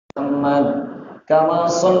محمد كما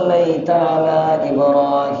صليت على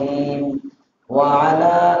إبراهيم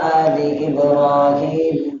وعلى آل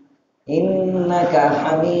إبراهيم إنك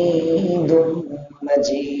حميد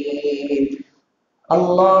مجيد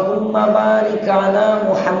اللهم بارك على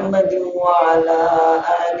محمد وعلى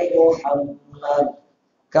آل محمد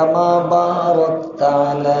كما باركت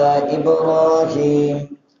على إبراهيم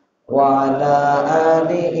وعلى آل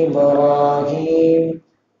إبراهيم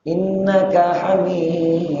إنك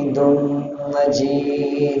حميد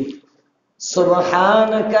مجيد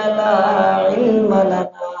سبحانك لا علم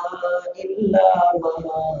لنا إلا ما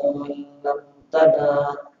علمتنا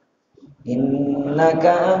إنك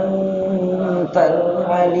أنت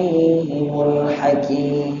العليم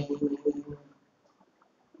الحكيم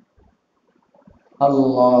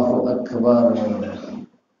الله أكبر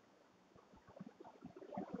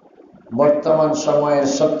বর্তমান সময়ের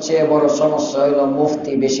সবচেয়ে বড় সমস্যা হলো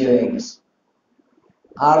মুফতি বেশি হয়ে গেছে।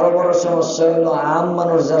 আরো বড় সমস্যা হলো আম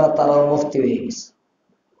মানুষ যারা তারাও মুফতি হয়ে গেছে।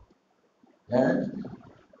 হ্যাঁ,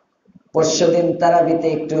 পরশুদিন তারাবিতে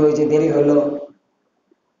একটু ওই যে দেরি হলো,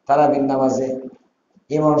 তারাবির নামাজে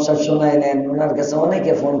ইমাম সাহেব শোনাইলেন, ওনার কাছে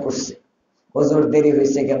অনেকে ফোন করছে, হুজুর দেরি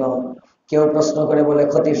হয়েছে কেন? কেউ প্রশ্ন করে বলে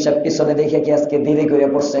খতিব সাহেব পিছনে দেখে কি আজকে দেরি করে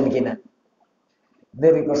পড়ছেন কিনা,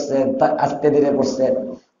 দেরি করছেন, আজকে দেরি পড়ছেন।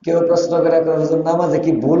 কেউ প্রশ্ন করে হুজুর নামাজে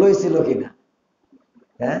কি ভুল হয়েছিল কিনা,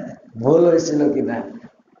 হ্যাঁ ভুল হয়েছিল কিনা।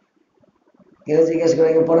 কেউ জিজ্ঞেস করে,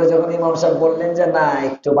 পরে যখন ইমাম সাহেব বললেন যে না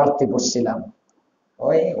একটু বাড়তি পড়ছিলাম,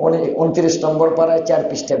 ওই 29 নম্বর পাড়ায় 4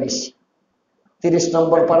 পৃষ্ঠা বেশি, 30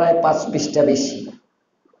 নম্বর পাড়ায় 5 পৃষ্ঠা বেশি,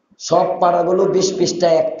 সব পাড়াগুলো 20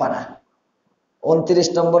 পৃষ্ঠায় এক পাড়া, 29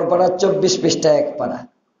 নম্বর পাড়া 24 পৃষ্ঠায় এক পাড়া,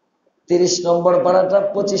 30 নম্বর পাড়াটা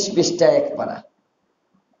 25 পৃষ্ঠায় এক পাড়া।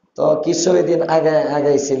 তো কিছুদিন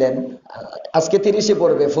আগে ছিলেন, আজকে 30-ই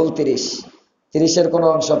পড়বে, ফুল 30-এর কোনো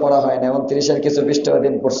অংশ পড়া হয় না, 29-এর কিছু পৃষ্ঠা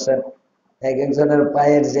দিন পড়ছেন। একজনের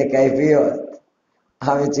পায়ের যে কাইফিয়ত,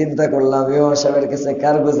 আমি চিন্তা করলাম ইমাম সাহেবের কাছে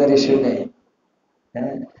কারগুজারি শুনে।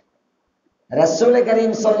 হ্যাঁ, রাসূল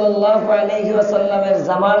করিম সাল্লাল্লাহু আলাইহি ওয়াসাল্লামের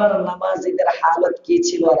জামানার নামাজীদের হালত কি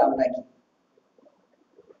ছিল আর আমরা কি?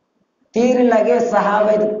 তীর লাগে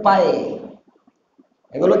সাহাবীর পায়ে,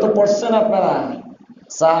 এগুলো তো পড়ছেন আপনারা,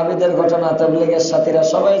 সাহাবীদের ঘটনা, তাবলীগের সাথীরা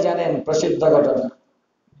সবাই জানেন, প্রসিদ্ধ ঘটনা।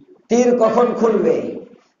 তীর কখন খুলবে?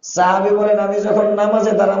 সাহাবী বলেন আমি যখন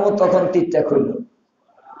নামাজে দাঁড়াবো তখন তীরটা খুললো।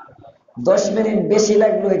 10 মিনিট বেশি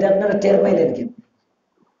লাগলো, এটা আপনারা টের পাইলেন কিন্তু।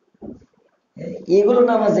 এগুলো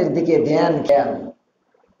নামাজের দিকে ধ্যান খেয়াল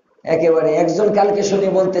একেবারে। একজন কালকে শুনে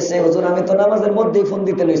বলতেছে, হুজুর আমি তো নামাজের মধ্যেই ফোন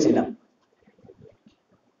দিতে লইছিলাম,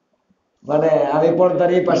 মানে আমি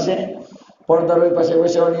পর্দার ওই পাশে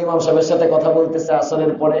বসে ইমাম সাহেবের সাথে কথা বলতেছে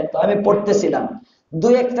আসরের পরে, তো আমি পড়তেছিলাম,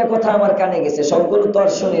 2-1টা কথা আমার কানে গেছে, সবগুলো তো আর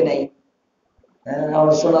শুনি নাই,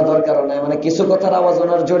 আমার শোনা দরকারও নাই, মানে কিছু কথার আওয়াজ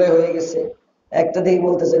ওনার জোরে হয়ে গেছে। একটা দিকে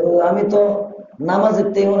বলতেছে আমি তো নামাজের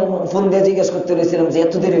ফোন দিয়ে জিজ্ঞেস করতে রয়েছিলাম যে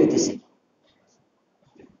এত দেরি হইতেছে।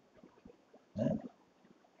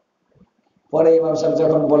 পরে ইমাম সাহেব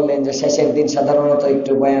যখন বললেন যে শেষের দিন সাধারণত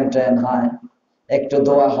একটু বয়ান টয়ান হয়, একটু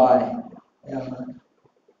দোয়া হয়,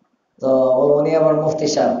 তো উনি আবার মুফতি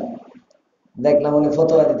সাহেব দেখলাম উনি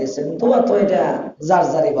ফতোয়া দিতেছেন, দোয়া তো এটা যার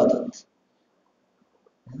যার ইবাদত।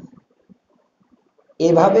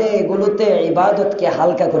 এভাবে এগুলোতে ইবাদতকে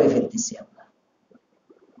হালকা করে ফেলতেছি আমরা।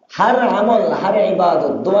 হার আমল, হার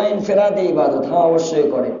ইবাদত, দোয়া ইনফিরাদে ইবাদত, হ্যাঁ অবশ্যই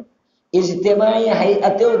করে। ইজতেমাই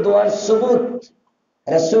হাইয়াতেও দোয়ার সুবুত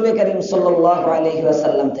রাসূল করিম সাল্লাল্লাহু আলাইহি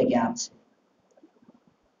ওয়াসাল্লাম থেকে আছে।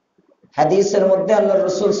 হাদিসের মধ্যে আল্লাহর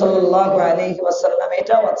রাসূল সাল্লাল্লাহু আলাইহি ওয়াসাল্লাম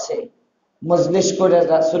এটাও আছে, মজলিস করে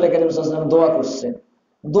রাসূল করিম সাল্লাল্লাহু আলাইহি ওয়াসাল্লাম দোয়া করছেন।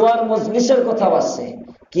 দোয়ার মজলিসের কথাও আছে।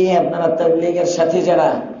 কি আপনারা তাবলীগের সাথী যারা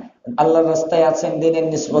আল্লাহর রাস্তায় আছেন দিনের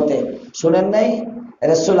নিসবতে, শুনেন নাই?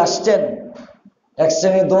 রাসূল আসছেন, এক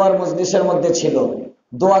শ্রেণী দোয়ার মজলিসের মধ্যে ছিল,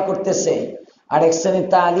 দোয়া করতেছে, আর এক শ্রেণী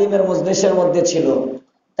তালিমের মজলিসের মধ্যে ছিল,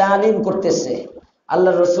 তালিম করতেছে।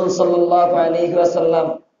 আল্লাহর রাসূল সাল্লাল্লাহু আলাইহি ওয়াসাল্লাম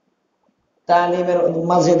তালিমের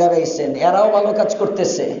মাঝে দাঁড়াইছেন, এরাও ভালো কাজ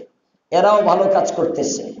করতেছে, এরাও ভালো কাজ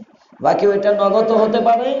করতেছে। বাকি ওইটা নগদ হতে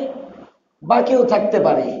পারে, বাকিও থাকতে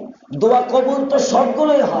পারে। দোয়া কবুল তো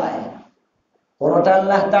সবগুলোই হয়, কোনটা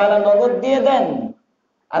আল্লাহ তাআলা নগদ দিয়ে দেন,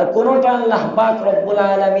 আর কোনটা আল্লাহ পাক রব্বুল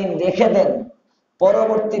আলামিন রেখে দেন,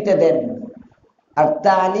 পরবর্তীতে দেন। আর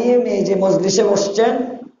তালিম, এই যে মজলিসে বসছেন,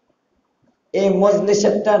 এই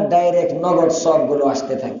মজলিসেরটা ডাইরেক্ট নগদ সবগুলো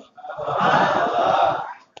আসতে থাকে।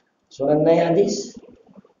 শোনেন নাই হাদিস?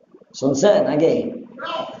 শুনছেন আগে?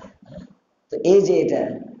 তো এই যে এটা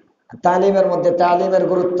তালিমের মধ্যে, তালিমের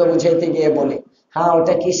গুরুত্ব বুঝাইতে গিয়ে বলে, হ্যাঁ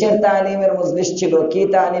ওটা কিসের তালিমের মজলিস ছিল, কি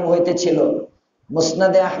তালিম হইতেছিল,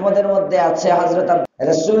 মুসনাদে আহমদের মধ্যে আছে হযরত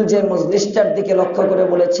রাসূল যে মজলিসটার দিকে লক্ষ্য করে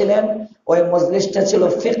বলেছিলেন, ওই মজলিসটা ছিল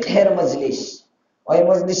ফিকহের মজলিস। ওই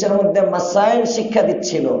মজলিসের মধ্যে মাসাইল শিক্ষা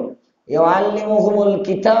দিচ্ছিল, ইউআল্লিমুহুমুল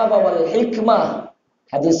কিতাব ওয়াল হিকমা,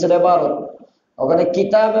 হাদিসের ইবারত। ওখানে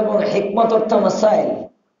কিতাব এবং হিকমত অর্থ মাসাইল।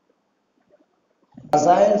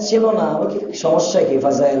 ফাজাইল ছিল না, সমস্যা কি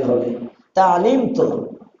ফাজাইল হলে? তালিম তো।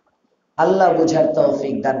 আল্লাহ বুঝার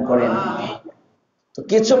তৌফিক দান করেন। তো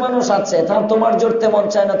কিছু মানুষ আছে, তোমার জুড়তে মন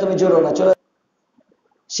চায় না, তুমি জুড়ো না, চলে।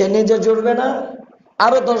 সে নিজে জুড়বে না,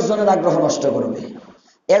 আরো 10 জনের আগ্রহ নষ্ট করবে।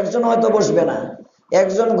 একজন হয়তো বসবে না,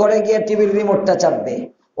 একজন ঘরে গিয়ে টিভির রিমোটটা চাপবে।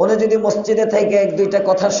 উনি যদি মসজিদে থেকে 1-2টা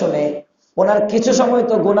কথা শুনে, ওনার কিছু সময়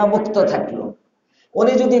তো গুনাহমুক্ত থাকলো।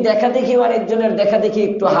 উনি যদি দেখা দেখি আরেকজনের দেখা দেখি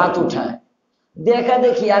একটু হাত উঠায়, দেখা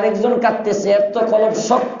দেখি আরেকজন কাঁদতেছে, এত কলব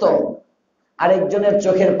শক্ত, আরেকজনের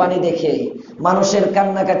চোখের পানি দেখে মানুষের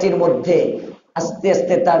কান্নাকাটির মধ্যে আস্তে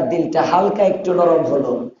আস্তে তার দিলটা হালকা একটু নরম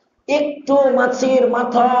হলো, একটু মাছির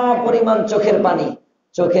মাথা পরিমাণ চোখের পানি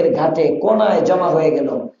চোখের ঘাটে কোনায় জমা হয়ে গেল।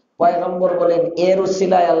 পয়গম্বর বলেন, এর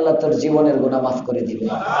উসিলায় আল্লাহ তোর জীবনের গুনাহ মাফ করে দিবে।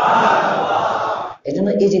 এজন্য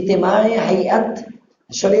ইজতিমাই হাইয়াত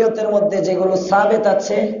শরীয়তের মধ্যে যেগুলো সাবেত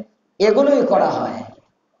আছে এগুলোই করা হয়।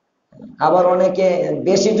 আবার অনেকে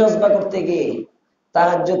বেশি জজবা করতে গিয়ে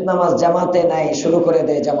তাহাজ্জুদ নামাজ জামাতে নাই শুরু করে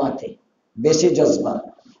দেয়, জামাতে বেশি জজবা।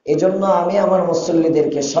 এজন্য আমি আমার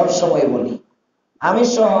মুসল্লিদেরকে সব সময় বলি, আমি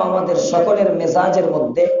সহ আমাদের সকলের মেজাজের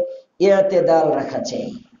মধ্যে ইআতেদাল রাখা চাই।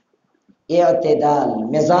 ইআতেদাল,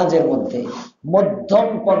 মেজাজের মধ্যে মধ্যম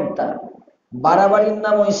পন্থা। বাড়াবাড়ির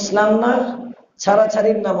নামও ইসলাম না,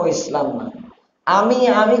 ছাড়াছাড়ির নামও ইসলাম না।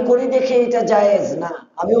 আমি করি দেখে এটা জায়েজ না,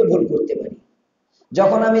 আমিও ভুল করতে পারি।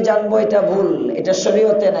 যখন আমি জানবো এটা ভুল, এটা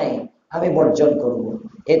শরীয়তে নাই, আমি বর্জন করব।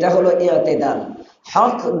 এটা হলো ইআতেদাল,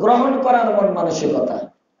 হক গ্রহণ করার মন মানসিকতা।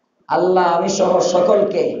 আল্লাহ আমি সহ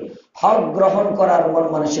সকলকে হক গ্রহণ করার মন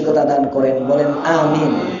মানসিকতা দান করেন, বলেন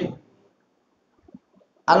আমিন।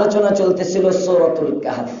 আলোচনা চলতেছিল সূরাতুল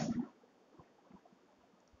কাহফ।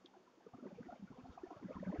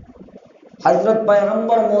 হযরত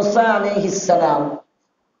পয়গম্বর মূসা আলাইহিস সালাম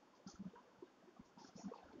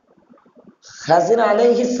খাজির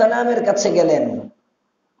আলাইহিস সালামের কাছে গেলেন।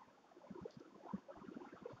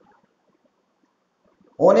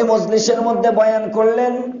 উনি মজলিসের মধ্যে বয়ান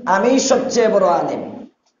করলেন, আমি সবচেয়ে বড় আলেম।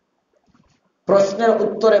 প্রশ্নের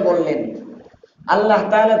উত্তরে বললেন, আল্লাহ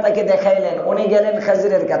তাআলা তাকে দেখাইলেন। উনি গেলেন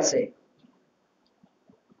খাজিরের কাছে।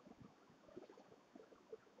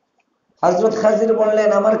 হযরত খাজির বললেন,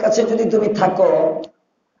 আমার কাছে যদি তুমি থাকো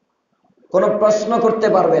কোনো প্রশ্ন করতে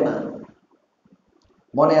পারবে না।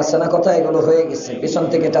 মনে আছে না কথা? এগুলো হয়ে গেছে, পিছন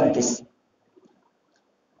থেকে টানতেছি।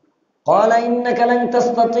 ক্বালা ইন্নাকা লান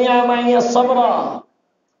তাসতাতিআ মাইয়া সাবরা,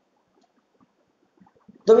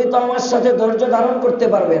 তুমি তো আমার সাথে ধৈর্য ধারণ করতে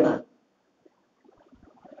পারবে না।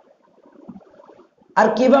 আর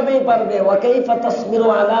কিভাবেই পারবে? ওয়া কাইফা তাসবিরু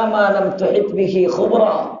আলা মা লাম তুহিত বিহি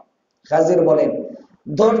খুবরা, খাজির বলেন,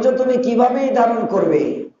 ধৈর্য তুমি কিভাবেই ধারণ করবে?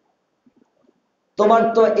 তোমার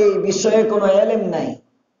তো এই বিষয়ে কোনো ইলম নাই।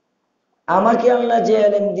 আমাকে আল্লাহ যে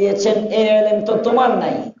ইলম দিয়েছেন, এই ইলম তো তোমার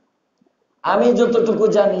নাই। আমি যতটুকু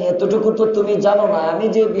জানি এতটুকু তো তুমি জানো না। আমি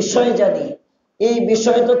যে বিষয় জানি এই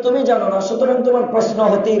বিষয় তো তুমি জানো না। সুতরাং তোমার প্রশ্ন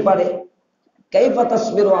হতেই পারে, কাইফা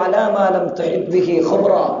তাসবিরু আলা মা লাম তুহিত বিহি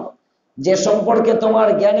খুবরা, যে সম্পর্কে তোমার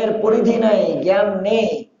জ্ঞানের পরিধি নাই, জ্ঞান নেই,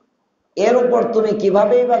 এর উপর তুমি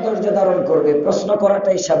কিভাবেই বা ধৈর্য ধারণ করবে? প্রশ্ন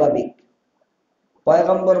করাটাই স্বাভাবিক।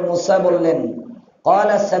 পয়গম্বর মূসা বললেন,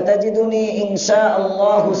 ক্বালা সাতাজিদুনি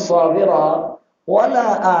ইনশাআল্লাহু সাবিরা ওয়া লা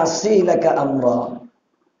আসি লাকা আমরা,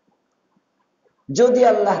 যদি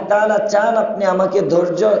আল্লাহ তাআলা চান আপনি আমাকে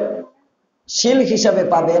ধৈর্যশীল হিসাবে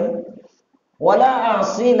পাবেন, ওয়া লা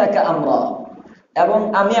আসি লাকা আমরা, এবং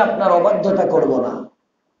আমি আপনার অবাধ্যতা করব না।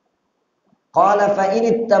 ক্বালা ফাইন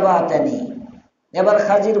ইত্তাবাতানি, এবার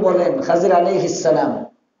খাজির বলেন, খাজির আলাইহিস সালাম,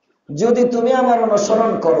 যদি তুমি আমার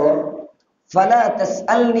অনুসরণ করো, ফালা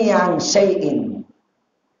তাসআলনি আন শাইইন,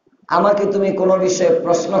 আমাকে তুমি কোনো বিষয়ে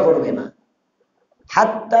প্রশ্ন করবে না,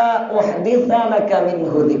 হাত্তা উহদিসা লাকা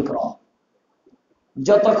মিনহু যিকরা,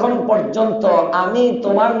 যতক্ষণ পর্যন্ত আমি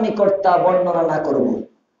তোমার নিকট তা বর্ণনা না করব।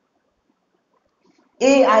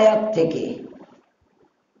 এই আয়াত থেকে,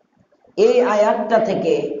 এই আয়াতটা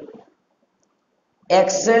থেকে এক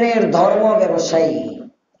শ্রেণীর ধর্ম ব্যবসায়ী,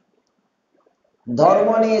 ধর্ম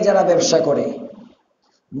নিয়ে যারা ব্যবসা করে,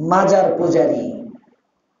 মাজার পূজারী,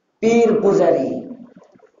 পীর পূজারী,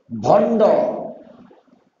 ভণ্ড,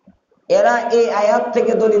 এরা এই আয়াত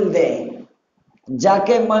থেকে দলিল দেয়,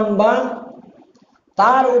 যাকে মানবা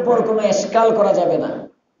তার উপর কোনো এশকাল করা যাবে না।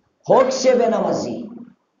 হোক সে বেনামাজি,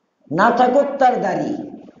 না থাকুক তার দাড়ি,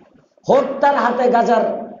 হোক তার হাতে গাজার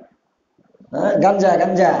হ্যাঁ, গাঞ্জা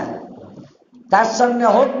গাঞ্জা, তার সামনে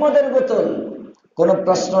হোক মদের বোতল, কোনো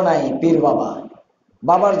প্রশ্ন নাই। পীর বাবা,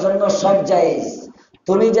 বাবার জন্য সব জায়েজ।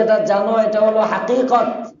 তুমি যেটা জানো এটা হলো হাকিকত,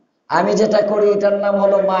 আমি যেটা করি এটার নাম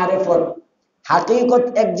হলো মারিফত। হাকিকত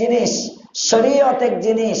এক জিনিস, শরীয়ত এক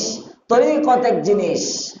জিনিস, তরিকত এক জিনিস।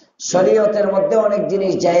 শরীয়তের মধ্যে অনেক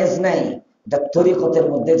জিনিস জায়েজ নাই, এটা তরিকতের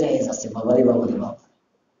মধ্যে জায়েজ আছে। বাবারি বাবারি বাবা,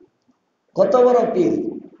 কত বড় পীর!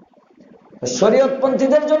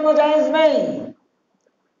 শরীয়তপন্থীদের জন্য জায়েজ নাই,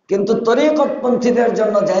 কিন্তু তরিকতপন্থীদের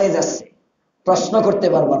জন্য জায়েজ আছে। প্রশ্ন করতে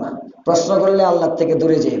পারবা না, প্রশ্ন করলে আল্লাহ থেকে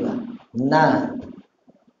দূরে যাইবা না,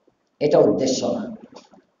 এটা উদ্দেশ্য না।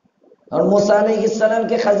 আর মুসা আলাইহিস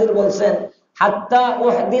সালামকে খাজির বলছেন, হাত্তা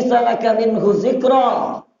উহদিসা লাকা মিনহু যিকরা,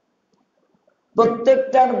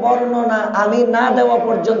 প্রত্যেকটার বর্ণনা আমি না দেওয়া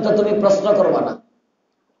পর্যন্ত তুমি প্রশ্ন করবা না।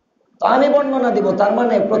 তো আমি বর্ণনা দিব, তার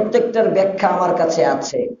মানে প্রত্যেকটার ব্যাখ্যা আমার কাছে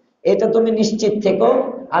আছে, এটা তুমি নিশ্চিত থেকো।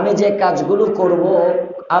 আমি যে কাজগুলো করব,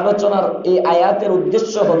 আলোচনার এই আয়াতের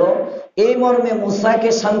উদ্দেশ্য হলো এই মর্মে মুসাকে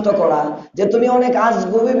শান্ত করা, যে তুমি অনেক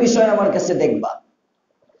আজগুবি বিষয় আমার কাছে দেখবা,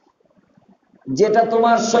 যেটা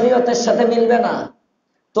তোমার শরীয়তের সাথে মিলবে না,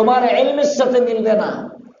 তোমার ইলমের সাথে মিলবে না।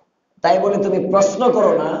 তাই বলে তুমি প্রশ্ন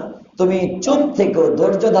করো না, তুমি চুপ থেকো,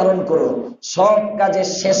 ধৈর্য ধারণ করো। সব কাজের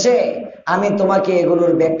শেষে আমি তোমাকে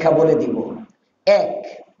এগুলোর ব্যাখ্যা বলে দিব। এক।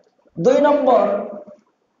 দুই নম্বর,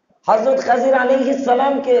 হযরত খাজির আলাইহিস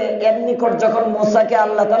সালামকে এর নিকট যখন মুসাকে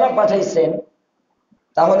আল্লাহ তাআলা পাঠাইছেন,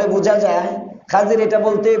 তাহলে বোঝা যায় খাজির এটা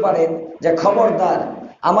বলতেই পারেন যে খবরদার,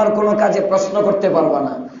 আমার কোনো কাজে প্রশ্ন করতে পারবা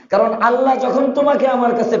না, কারণ আল্লাহ যখন তোমাকে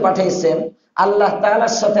আমার কাছে পাঠাইছেন, আল্লাহ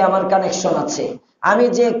তাআলার সাথে আমার কানেকশন আছে। আমি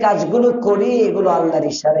যে কাজগুলো করি এগুলো আল্লাহর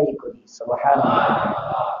ইশারায় করি। সুবহানাল্লাহ।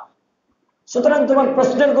 সুতরাং তোমার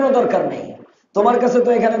প্রশ্নের কোনো দরকার নেই। তোমার কাছে তো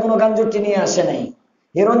এখানে কোনো গাঞ্জুটি নিয়ে আসে নাই,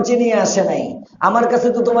 হিরঞ্চি নিয়ে আসে নাই। আমার কাছে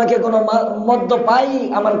তো তোমাকে কোনো মদ্য পাই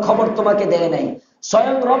আমার খবর তোমাকে দেয় নাই।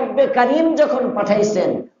 স্বয়ং রব্বে কারীম যখন পাঠাইছেন,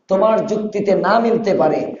 তোমার যুক্তিতে না মিলতে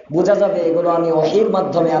পারে, বোঝা যাবে এগুলো আমি ওহীর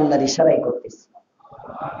মাধ্যমে আল্লাহর ইশারায় করতেছি।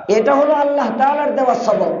 এটা হলো আল্লাহ তাআলার দেওয়া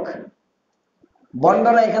সবক।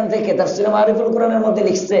 বন্ডরা এখান থেকে তাফসীর মারিফুল কোরআনের মধ্যে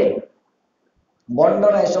লিখছে,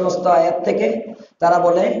 বন্ডরা এই সমস্ত আয়াত থেকে তারা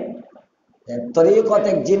বলে তরিকত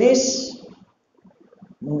এক জিনিস,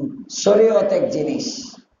 শরীয়ত এক জিনিস।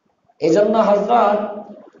 এই জন্য হযরত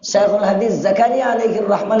শাইখুল হাদিস জাকারিয়া আলাইহির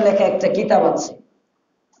রহমান লেখা একটা কিতাব আছে,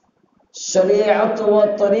 শরীয়ত ওয়া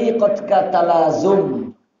তরিকত কা তালাজুম।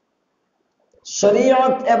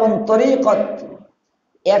 শরীয়ত এবং তরিকত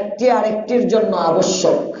একটি আরেকটির জন্য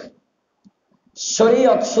আবশ্যক।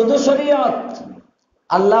 শরীয়ত, শুধু শরীয়ত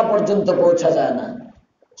আল্লাহ পর্যন্ত পৌঁছা যায় না,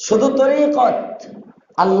 শুধু তরিকত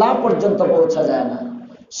আল্লাহ পর্যন্ত পৌঁছা যায় না।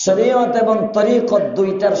 শরীয়ত এবং তরিকত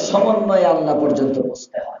দুইটার সমন্বয়ে আল্লাহ পর্যন্ত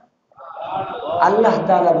পৌঁছতে হয়। আল্লাহ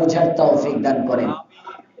তাআলা বুঝার তৌফিক দান করেন।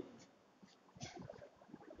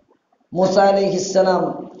 মুসা আলাইহিস সালাম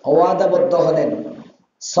ওয়াদাবদ্ধ হলেন,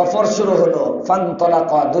 সফর শুরু হলো,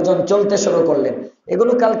 ফানতলাকা, দুজন চলতে শুরু করলেন।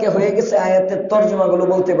 এগুলো কালকে হয়ে গেছে, আয়াতের তরজমাগুলো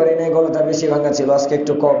বলতে পারি না, এগুলোটা বেশি ভাঙা ছিল, আজকে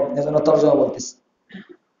একটু কম, এজন্য তরজমা বলতেছি।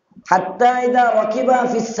 হাত্তা ইদা রাকিবা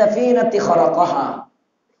ফিস সাফিনাতি খরাকাহা,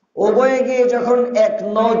 উভয়ে গিয়ে যখন এক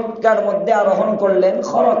নৌকার মধ্যে আরোহণ করলেন,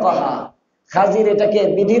 খরাকাহা, খাজির এটাকে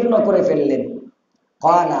বিদীর্ণ করে ফেললেন।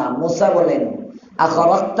 ক্বালা, মুসা বলেন,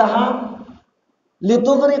 আখরাক্তাহা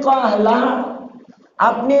লিতুগরিকা আহলাহা,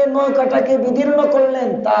 আপনি নৌকাটাকে বিদীর্ণ করলেন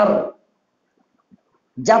তার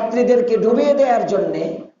যাত্রীদেরকে ডুবিয়ে দেওয়ার জন্য।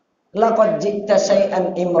 লাকাদ জিতা শাইআন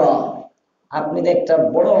ইমরা, আপনি একটা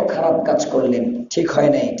বড় খারাপ কাজ করলেন, ঠিক হয়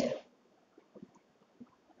না এটা।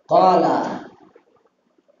 ক্বালা,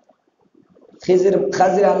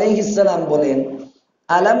 খাজির আলাইহিস সালাম বলেন,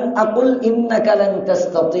 আলাম আকুল ইন্নাকা লান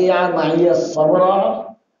তাস্তাতিআ মাইয়া সাবরা,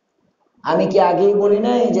 আমি কি আগেই বলি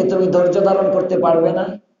নাই যে তুমি ধৈর্য ধারণ করতে পারবে না,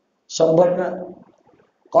 সম্ভব না।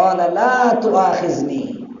 ক্বালা লা তুআখিজনি,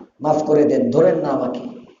 মাফ করে দেন, ধরেন না আমাকে,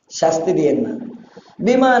 শাস্তি দিয়েন না।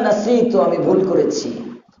 বিমা নাসিতু, আমি ভুল করেছি।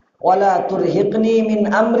 ওয়ালা তুরহিকনি মিন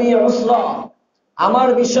আমরি উসরা, আমার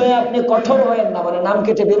বিষয়ে আপনি কঠোর হয়েন না, মানে নাম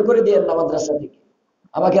কেটে বের করে দিয়েন না মাদ্রাসা থেকে,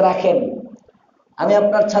 আমাকে রাখেন, আমি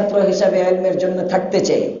আপনার ছাত্র হিসাবে ইলমের জন্য থাকতে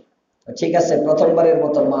চাই। ঠিক আছে, প্রথমবারের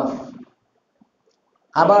মতো মাফ।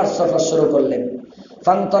 আবার সফর শুরু করলেন।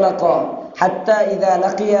 ফানতালাকা হাত্তা ইযা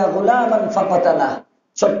লাকিয়া গুলামান ফাকাতালা,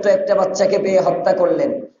 ছোট্ট একটা বাচ্চাকে পেয়ে হত্যা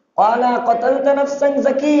করলেন। ক্বালা কাতালতা নাফসান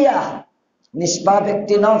যাকিয়া, নিষ্পাপ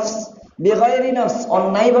একটি নফস, বিগাইরি নফস,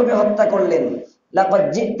 অন্যায়ভাবে হত্যা করলেন। লাকাদ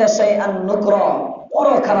জিতা শাইআন নুকরা,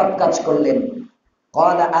 বড় খারাপ কাজ করলেন।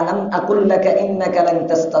 ক্বালা আলাম আকুল লাকা ইন্নাকা লান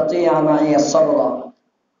তাস্তাতিআ মাইয়া সাবরা,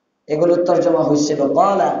 এগুলোর তরজমা হয়েছিল,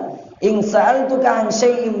 ক্বালা ইন সাআলতুকা আন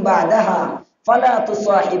শাইইন বা'দাহা ফালা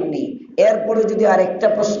তুসাহিবনি, এরপরে যদি আরেকটা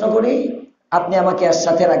প্রশ্ন করি আপনি আমাকে আর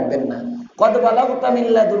সাথে রাখবেন না। কদ বালাগতা মিন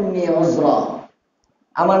লাদুন্নি উযরা,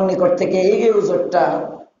 আমার নিকট থেকে এই উযরটা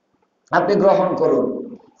আপনি গ্রহণ করুন।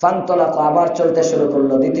 ফান্তলাক, আবার চলতে শুরু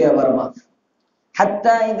করলো, দ্বিতীয়বার মাফ।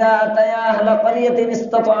 হাত্তা ইযা আতায়া আহলা ক্বরিয়াতিন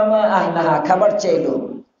ইসতাতামা আহলাহা, খাবার চাইলো।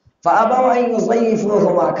 ফাআবাউ আন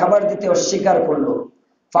ইউযাইফুহুমা, খাবার দিতে অস্বীকার করলো।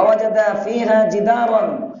 ফাওয়াজাদা ফিহা জিদারান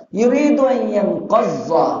ইউরিদু আন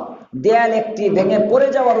ইয়ানকাযযা, দেয়াল একটি ভেঙে পড়ে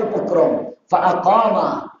যাওয়ার উপক্রম। ফাআকামা,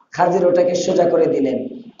 খাজির ওটাকে সোজা করে দিলেন।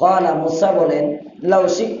 ক্বালা, মুসা বলেন, লাউ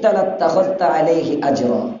শি'তা লাত্তাখাযতা আলাইহি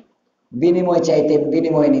আজরা, বিনিময় চাইতেন,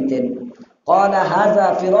 বিনিময় নিতেন। ক্বালা হাযা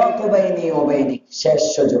ফিরাকু বাইনি ওয়া বাইনিক, শেষ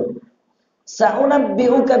সুযোগ।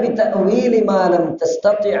 সাউনাব্বিউকা বিতাউইলি মা লাম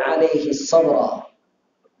তাস্তাতি আলাইহি সাবরা,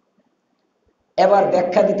 এবার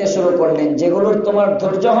ব্যাখ্যা দিতে শুরু করলেন, যেগুলোর তোমার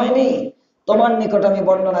ধৈর্য হয়নি তোমার নিকট আমি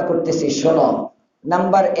বর্ণনা করতেছি, শোনো।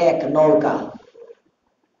 নাম্বার 1, নৌকা।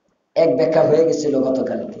 এক ব্যাখ্যা হয়ে গেছিল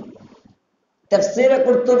গতকালকে। তাফসীরে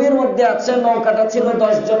কুরতুবীর মধ্যে আছে নৌকাটা ছিল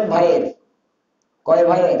 10 জন ভাইয়ের। কয়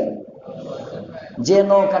ভাইয়ের? যে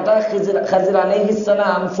নৌকাটা খাজির আলাইহিস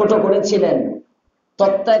সালাম ফুটো করেছিলেন,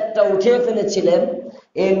 তত্ত্বা একটা উঠিয়ে ফেলেছিলেন,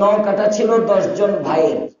 এই নৌকাটা ছিল 10 জন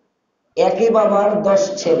ভাইয়ের, একই বাবার 10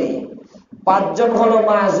 ছেলে। 5 জন হলো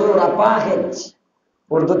মাজুর, আপাহেজ,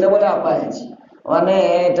 উর্দুতে বলে আপাহেজ, মানে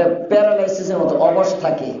এটা প্যারালাইসিসের মতো, অবশ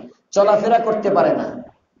থাকে, চলাফেরা করতে পারে না,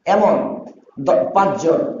 এমন 5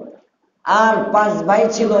 জন। আর 5 ভাই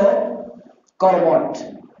ছিল কর্মঠ,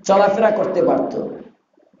 চলাফেরা করতে পারত।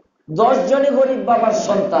 10 জনই গরিব বাবার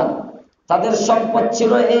সন্তান, তাদের সম্পদ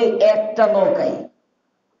ছিল এই একটা নৌকায়।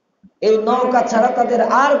 এই নৌকা ছাড়া তাদের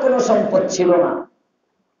আর কোনো সম্পদ ছিল না।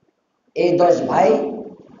 এই 10 ভাই,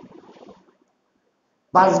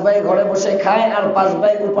 5 ভাই ঘরে বসে খায় আর 5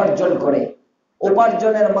 ভাই উপার্জন করে,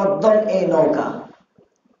 উপার্জনের মাধ্যম এই নৌকা।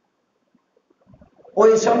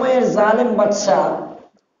 ওই সময়ের জালেম বাদশাহ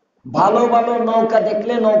ভালো ভালো নৌকা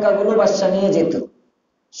দেখলে নৌকাগুলো বাদশাহ নিয়ে যেত,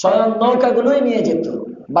 স্বয়ং নৌকাগুলোই নিয়ে যেত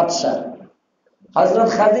বাদশাহ। হযরত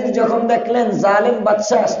খাজির যখন দেখলেন জালেম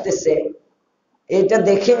বাদশাহ আসতেছে, এইটা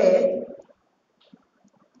দেখে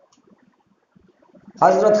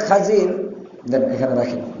হযরত খাজির, এখানে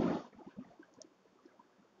রাখেন,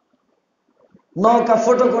 নৌকা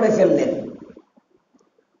ফুটো করে ফেললেন।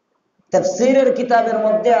 তাফসীরের কিতাবের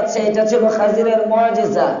মধ্যে আছে এটা ছিল খাজিরের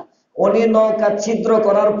মুআজিজা। উনি নৌকা ছিদ্র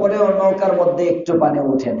করার পরেও নৌকার মধ্যে একটু পানি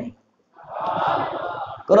উঠে নাই,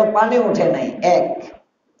 কোনো পানি উঠে নাই। 1।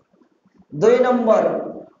 2 নম্বর,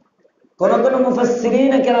 কোন কোন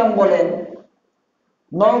মুফাসসিরিন কেরাম বলেন,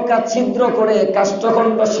 নৌকা ছিদ্র করে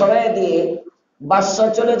কাষ্ঠখণ্ড সরাই দিয়ে বাদশা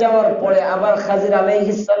চলে যাওয়ার পরে আবার খাজির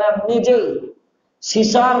আলাইহিস সালাম নিজেই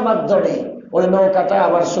সীসার মাধ্যমে ওই নৌকাটা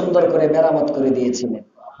আবার সুন্দর করে মেরামত করে দিয়েছিলেন।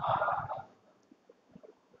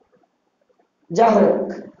 যা হোক,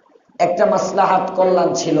 একটা মাসলাহাত, কল্যাণ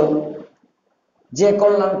ছিল, যে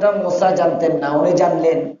কল্যাণটা মুসা জানতেন না। উনি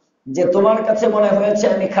জানলেন যে তোমার কাছে মনে হয়েছে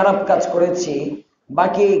আমি খারাপ কাজ করেছি,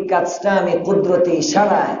 বাকি কাজটা আমি কুদরতি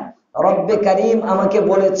ইশারায় রব্বে কারীম আমাকে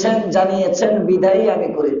বলেছেন, জানিয়েছেন, বিধায়ী আমি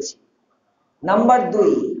করেছি। নাম্বার 2,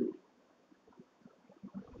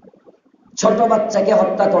 ছোট বাচ্চাকে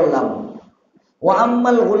হত্যা করলাম। ওয়া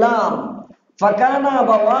আম্মাল গুলাম ফাকানা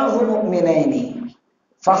আবাওয়াহু মুমিনাইনি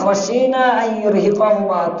ফাখাশিনা আন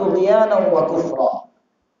ইউরহিকাহুমা তুগয়ানা ওয়া কুফরা,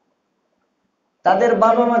 তাদের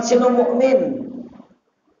বাবা মা ছিল মুমিন,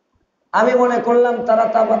 আমি মনে করলাম তারা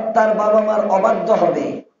তার বাবা মার অবাধ্য হবে,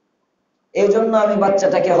 এই জন্য আমি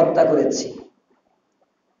বাচ্চাটাকে হত্যা করেছি।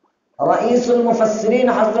 রাইসুল মুফাসসিরিন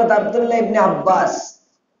হযরত আব্দুল্লাহ ইবনে আব্বাস,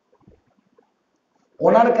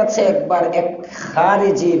 ওনার কাছে একবার এক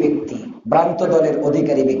খারিজি ব্যক্তি, ভ্রান্ত দলের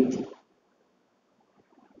অধিকারী ব্যক্তি,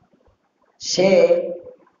 সে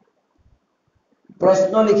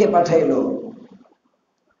প্রশ্ন লিখে পাঠাইল,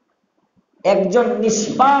 একজন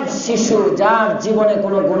নিষ্পাপ শিশু যার জীবনে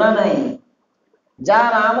কোনো গুনাহ নাই,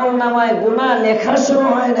 যার আমল নামায় গুনাহ লেখা শুরু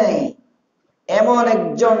হয় নাই, এমন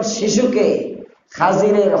একজন শিশুকে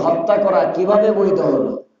খাজিরের হত্যা করা কিভাবে বৈধ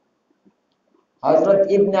হলো? হযরত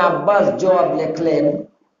ইবনে আব্বাস জবাব লিখলেন,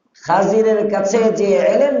 খাজিরের কাছে যে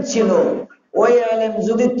ইলম ছিল ওই ইলম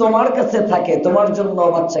যদি তোমার কাছে থাকে তোমার জন্য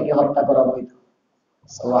বাচ্চাকে হত্যা করা বৈধ।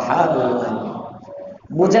 সুবহানাল্লাহ।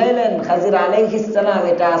 বুঝাইলেন খাজির আলাইহিস সালাম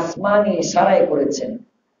এটা আসমানি ইশারায় করেছেন,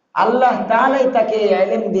 আল্লাহ তাআলাই তাকে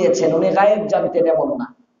ইলম দিয়েছেন, উনি গায়েব জানতেন এমন না।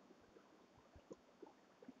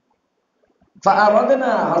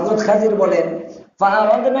 ফাআরাদনা, হযরত খাজির বলেন,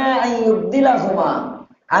 ফাআরাদনা আন ইউবদিলাহুমা,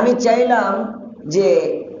 আমি চাইলাম যে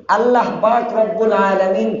আল্লাহ পাক রব্বুল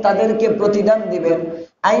আলামিন তাদেরকে প্রতিদান দিবেন,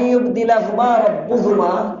 আন ইউবদিলাহুমা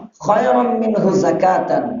রাব্বুহুমা খায়রাম মিনহু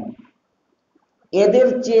যাকাতান, এদের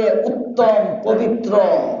চেয়ে উত্তম পবিত্র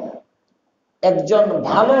একজন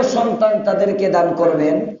ভালো সন্তান তাদেরকে দান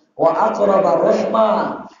করবেন, ও আকরাবা রহমা,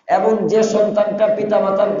 এবং যে সন্তানটা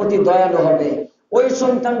পিতামাতার প্রতি দয়ালু হবে ওই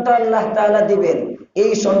সন্তানটা আল্লাহ তাআলা দিবেন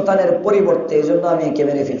এই সন্তানের পরিবর্তে। এই জন্য আমি একে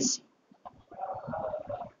মেরে ফেলছি।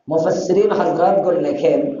 মুফাসসিরিন হযরতগণ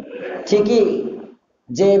লেখেন, ঠিকই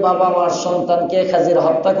যে বাবা মার সন্তানকে খাজির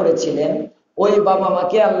হত্যা করেছিলেন ওই বাবা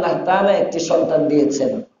মাকে আল্লাহ তাআলা একটি সন্তান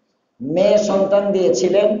দিয়েছেন, মেয়ে সন্তান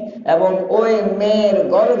দিয়েছিলেন, এবং ওই মেয়ের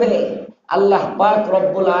গর্ভে আল্লাহ পাক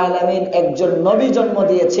রব্বুল আলামিন একজন নবী জন্ম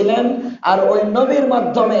দিয়েছিলেন, আর ওই নবীর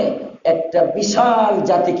মাধ্যমে একটা বিশাল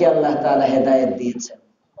জাতিকে আল্লাহ তাআলা হেদায়েত দিয়েছেন।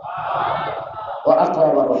 ওয়া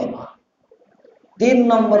আকরাবা রহমা। 3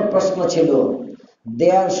 নম্বর প্রশ্ন ছিল,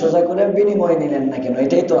 দেয়াল সোজা করে বিনিময় নিলেন না কেন?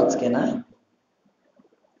 এটাই তো আজকে না।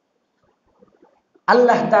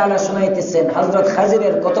 আল্লাহ তাআলা শুনাইতেছেন হযরত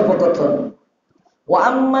খাজিরের কথোপকথন, ওয়া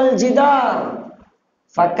আম্মাল জিদার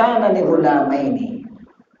ফাকানা লিগুলামাইনি।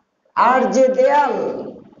 আর যে দেয়াল,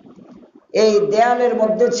 এই দেয়ালের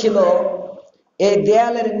মধ্যে ছিল, এই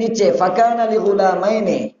দেয়ালের নিচে ফাকানা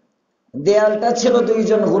লিগুলামাইনি, দেয়ালটা ছিল 2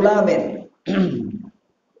 জন গোলামের,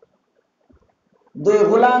 2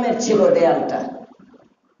 গোলামের ছিল দেয়ালটা।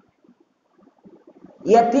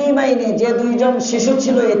 ইয়াতীমাইনি, যে 2 জন শিশু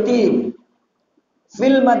ছিল এতিম,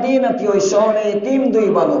 ফিল মাদিনাতি, ওই শহরে এতিম 2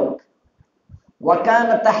 বালক। ওয়া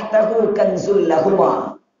কানা তাহতাহু কানজুল লাহুমা,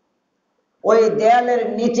 ওই দেয়ালের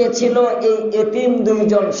নিচে ছিল এই এতিম 2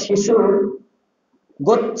 জন শিশুর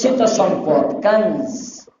গচ্ছিত সম্পদ, কানজ।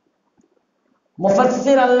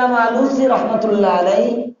 মুফাসসির আল্লামা আলুসি রাহমাতুল্লাহ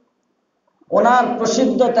আলাইহি ওনার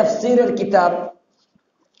প্রসিদ্ধ তাফসীরের কিতাব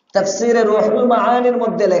তাফসীরে রুহুল মাআনির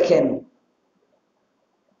মধ্যে লেখেন,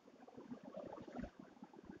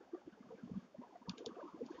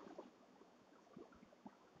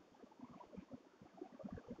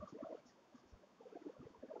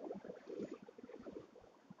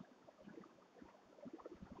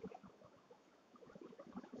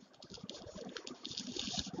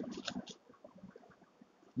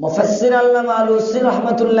 মুফাসসির আল্লামা আলুসি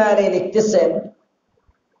রাহমাতুল্লাহ আলাইহি লিখতেছেন,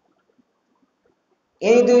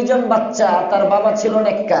 এই 2 জন বাচ্চা, তার বাবা ছিল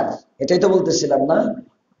নেককার, এটাই তো বলতেছিলাম না।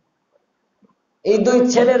 এই 2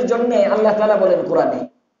 ছেলের জন্য আল্লাহ তাআলা বলেন কোরআনে,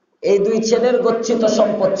 এই 2 ছেলের গচ্ছিত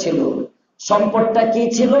সম্পদ ছিল। সম্পদটা কি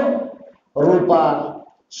ছিল? রূপা,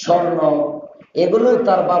 স্বর্ণ, এগুলো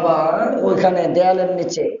তার বাবা ওইখানে দেয়ালের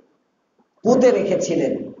নিচে পুঁতে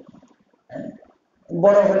রেখেছিলেন।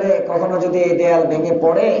 বড় হলে কখনো যদি এই দেয়াল ভেঙে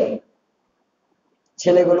পড়ে,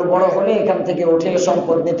 ছেলেগুলো বড় হলে এখান থেকে উঠে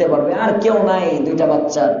সম্পদ নিতে পারবে। আর কেউ নাই, 2টা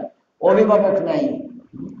বাচ্চার অভিভাবক নাই,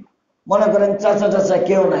 মনে করেন চাচা চাচা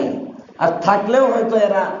কেউ নাই। আর থাকলেও হয়তো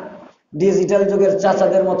এরা ডিজিটাল যুগের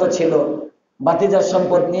চাচাদের মতো ছিল, বাতিজার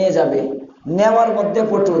সম্পদ নিয়ে যাবে, নেওয়ার মধ্যে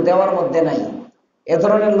পটু, দেওয়ার মধ্যে নাই। এ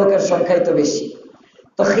ধরনের লোকের সংখ্যাই তো বেশি।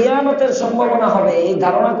 তো খিয়ানতের সম্ভাবনা হবে এই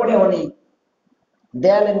ধারণা করে উনি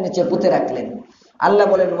দেয়ালের নিচে পুঁতে রাখলেন। আল্লাহ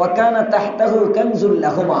বলেন, ওয়া কানা তাহতাহু কানজুল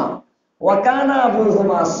লাহুমা ওয়া কানা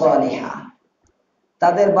আবুহুমা সালিহা,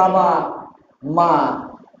 তাদের বাবা মা,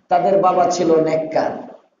 তাদের বাবা ছিল নেককার।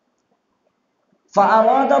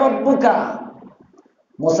 ফাআরাদা রাব্বুকা,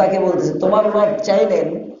 মুসাকে বলতেছে তোমার রব চাইলেন,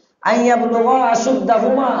 আইয়াবলুগা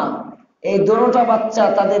আশুদ্দাহুমা, এই দুটোটা বাচ্চা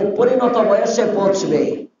তাদের পরিণত বয়সে পৌঁছবে,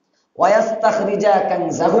 ওয়ায়াস্তাখরিজা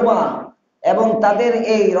কানজাহুমা, এবং তাদের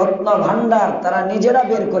এই রত্ন ভান্ডার তারা নিজেরা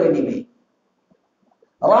বের করে নিবে।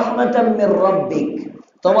 রাহমাতাম মির রাব্বিক,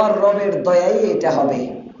 তোমার রবের দয়াই এটা হবে।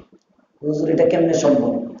 হুজুর, এটা কেমনে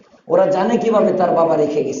সম্ভব? ওরা জানে কিভাবে তার বাবা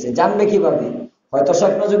রেখে গেছে? জানবে কিভাবে? হয়তো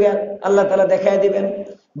স্বপ্ন যুগে আল্লাহ তাআলা দেখায় দিবেন,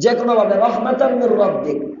 যে কোনো ভাবে। রাহমাতাম মির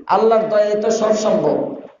রাব্বিক, আল্লাহর দয়ায় তো সব সম্ভব।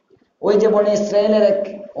 ওই যে বনি ইসরাইলের এক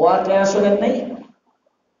ওয়াকিয়া শুনেন নাই?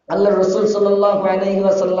 আল্লাহর রাসূল সাল্লাল্লাহু আলাইহি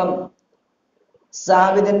ওয়াসাল্লাম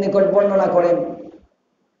সাহাবীদের নিকট বর্ণনা করেন,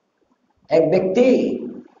 এক ব্যক্তি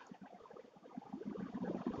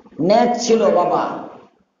নেক ছিল বাবা,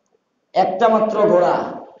 একটা মাত্র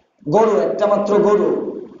গরু, একটা মাত্র গরু।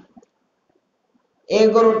 এই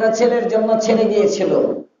গরুটা ছেলের জন্য ছেড়ে গিয়েছিল,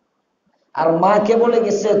 আর মাকে বলে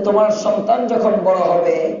গেছে তোমার সন্তান যখন বড়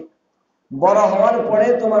হবে, বড় হওয়ার পরে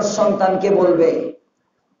তোমার সন্তানকে বলবে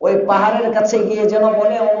ওই পাহাড়ের কাছে গিয়ে যেন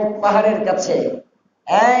বলে, অমুক পাহাড়ের কাছে,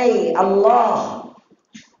 এই আল্লাহ,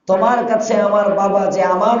 তোমার কাছে আমার বাবা যে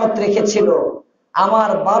আমানত রেখেছিল,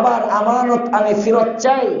 আমার বাবার আমানত আমি ফেরত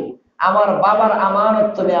চাই, আমার বাবার আমানত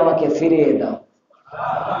তুমি আমাকে ফিরিয়ে দাও।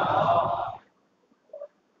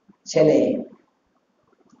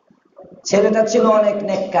 ছেলেটা ছিল অনেক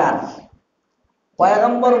নেককার।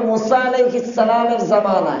 পয়গম্বর মুসা আলাইহিস সালামের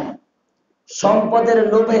জামানায় সম্পদের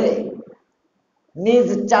লোভে নিজ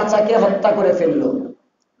চাচাকে হত্যা করে ফেলল।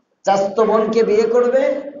 চাচাতো বোনকে বিয়ে করবে,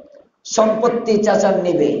 সম্পত্তি চাচার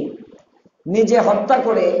নিবে। নিজে হত্যা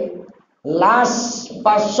করে লাশ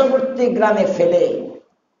পার্শ্ববর্তী গ্রামে ফেলে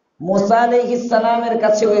মুসা আলাইহিস সালামের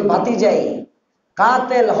কাছে ওই ভাতিজাই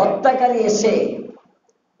কাতেল হত্যাকারী এসে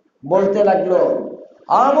বলতে লাগলো,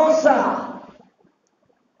 আ মুসা,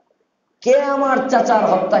 কে আমার চাচার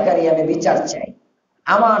হত্যাকারী? আমি বিচার চাই।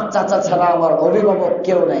 আমার চাচা ছাড়া আমার অভিভাবক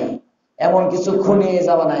কেউ নাই, এমন কিছু খুনি এই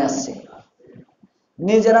জামানায় আছে।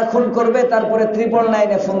 নিজেরা খুন করবে, তারপরে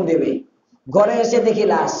 999-এ ফোন দেবে, ঘরে এসে দেখি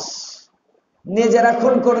লাশ। নিজেরা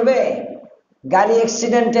খুন করবে, গাড়ি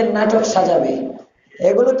অ্যাক্সিডেন্টের নাটক সাজাবে।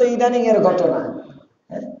 এগুলো তো ইদানিং এর ঘটনা,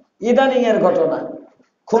 ইদানিং এর ঘটনা।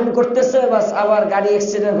 খুন করতেছে, বাস আবার গাড়ি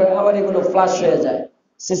অ্যাক্সিডেন্ট হয়ে আবার এগুলো ফ্লাশ হয়ে যায়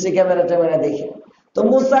সিসি ক্যামেরা ট্যামেরা দেখে। তো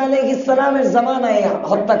মুসা আলাইহিস সালামের জামানায়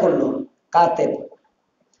হত্যা করলো কাতেল,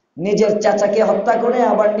 নিজের চাচাকে হত্যা করে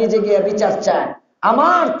আবার নিজে গিয়ে বিচার চায়,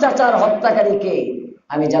 আমার চাচার হত্যাকারীকে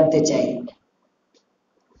আমি জানতে চাই।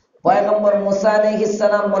 পয়গম্বর মুসা আলাইহিস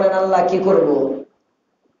সালাম বলেন, আল্লাহ কি করব?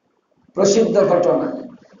 প্রসিদ্ধ ঘটনা।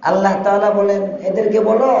 আল্লাহ তাআলা বলেন, এদেরকে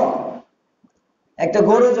বলো একটা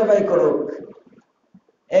গরু জবাই করুক।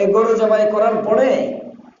 এই গরু জবাই করার পরে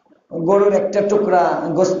গরুর একটা টুকরা,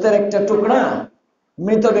 গোস্তের একটা টুকরা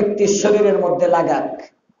মৃত ব্যক্তির শরীরের মধ্যে লাগাক।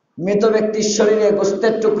 মৃত ব্যক্তির শরীরে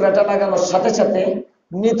গোস্তের টুকরাটা লাগানোর সাথে সাথে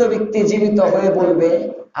মৃত ব্যক্তি জীবিত হয়ে বলবে,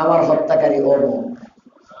 আমার হত্যাকারী অমুক।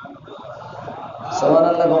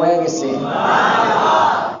 সুবহানাল্লাহ, ঘুমায় গেছে।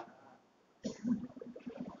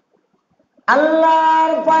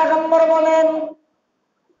 আল্লাহর পয়গম্বর বলেন,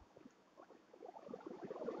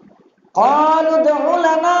 قالوا ادع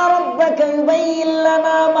لنا ربك يبين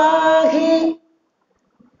لنا ما هي।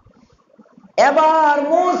 এবার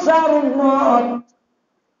মুসার উম্মত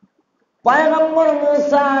পয়গম্বর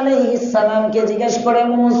মুসা আলাইহিস সালামকে জিজ্ঞেস করে,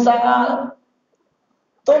 মুসা,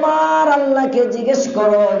 তোমার আল্লাহকে জিজ্ঞেস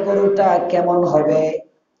করো গরুটা কেমন হবে,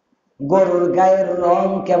 গরুর গায়ের রং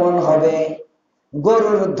কেমন হবে,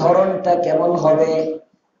 গরুর ধরনটা কেমন হবে,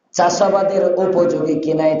 চাষাবাদের উপযোগী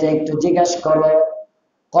কিনা এটা একটু জিজ্ঞেস করো।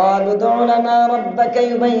 قالوا ادع لنا ربك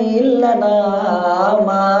يبين لنا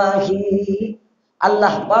ما هي।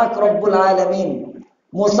 আল্লাহ পাক রব্বুল আলামিন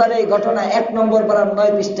মুসার এই ঘটনা 1 নম্বর পারার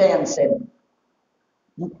 9 পৃষ্ঠায় আনছেন।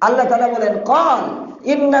 আল্লাহ তাআলা বলেন, قال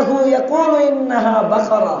انه يقول انها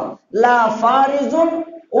بقره لا فارز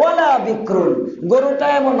ولا بكر। গরুটা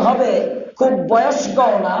এমন হবে, খুব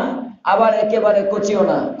বয়স্কও না, আবার একেবারে কচিও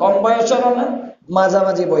না, কম বয়সেরও না,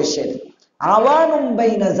 মাঝামাঝি বয়সের। আওয়ানুম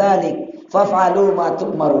বাইনা যালিক ফাফআলু মা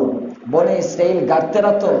তুমারুন। বনে ইসরাইল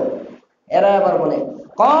গাড়তেরা তো, এরা আবার বলে,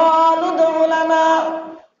 ক্বালু দু'ু লানা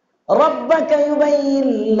রাব্বাকা ইউবাইয়িন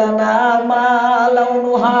লানা মা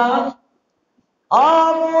লাউনুহা। আ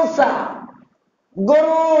মূসা,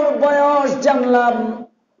 গরুর বয়স জানলাম,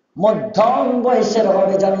 মধ্যম বয়সের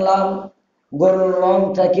হবে জানলাম, গরুর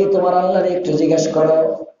রংটা কি তোমার আল্লাহর একটু জিজ্ঞেস করো।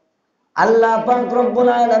 আল্লাহ পাক রব্বুল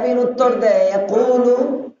আলামিন উত্তর দেয়, ইয়াকুলু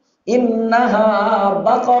ইন্নাহা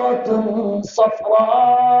বাকারাতুন সাফরা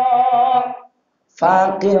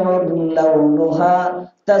ফাকিউন লাউনুহা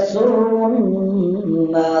তাসুরুন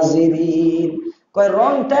নাজিরিন। কয়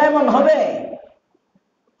রংটা এমন হবে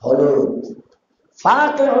হলুদ,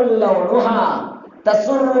 ফাকিউন লাউনুহা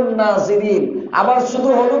তাসুরুন নাজিরিন। আবার শুধু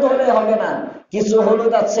হলুদ হলে হবে না, কিছু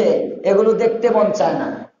হলুদ আছে এগুলো দেখতে মন চায় না,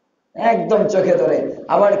 একদম চোখে ধরে।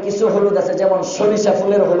 আবার কিছু হলুদ আছে, যেমন সরিষা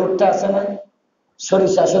ফুলের হলুদটা আছে না,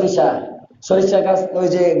 সরিষা সরিষা সরিষা গাছ, ওই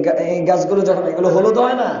যে এই গাছগুলো যখন এগুলো হলুদ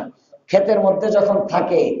হয় না, ক্ষেতের মধ্যে যখন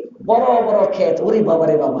থাকে, বড় বড় ক্ষেত, ওরে বাবা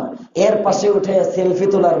রে বাবা, এর পাশে উঠে সেলফি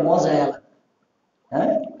তোলার মজা আলাদা।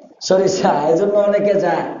 হ্যাঁ, সরিষা, এই জন্য অনেকে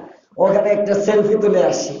যায় ওখানে একটা সেলফি তুলে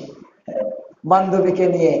আসি বান্ধবীকে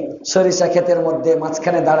নিয়ে, সরিষা ক্ষেতের মধ্যে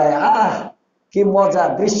মাঝখানে দাঁড়ায়, আহ কি মজা,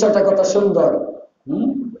 দৃশ্যটা কত সুন্দর।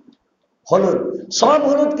 হলুদ, সব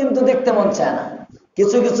হলুদ কিন্তু দেখতে মন চায় না,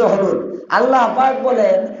 কিছু কিছু হলুদ। আল্লাহ পাক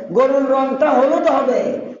বলেন গরুর রংটা হলুদ হবে,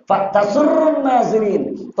 তাসুরুন নাজিরিন,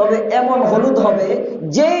 তবে এমন হলুদ হবে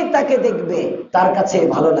যেই তাকে দেখবে তার কাছে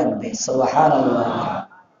ভালো লাগবে। সুবহানাল্লাহ।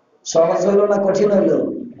 সহজ হলো না কঠিন হলো?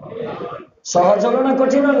 সহজ হলো না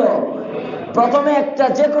কঠিন হলো? প্রথমে একটা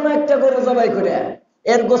যে কোনো একটা গরু জবাই করে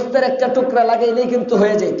এর গোস্তের একটা টুকরা লাগাইলেই কিন্তু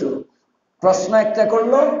হয়ে যেত। প্রশ্ন একটা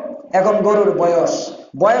করলো, এখন গরুর বয়স,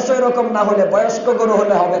 বয়স ওই রকম না হলে, বয়স্ক গরু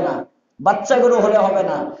হলে হবে না, বাচ্চা গরু হলে হবে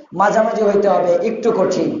না, মাঝামাঝি হইতে হবে, একটু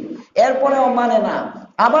কঠিন। এরপরেও মানে না,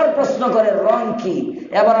 আবার প্রশ্ন করে রং কি,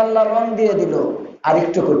 এবার আল্লাহ রং দিয়ে দিল, আর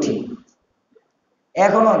একটু কঠিন।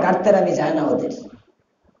 এখনো গাড়তেরামি যায় না ওদের,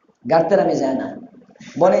 গাড়তেরামি যায় না।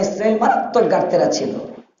 বনে ইসরাইল মারাত্মক গাড়তেরা ছিল।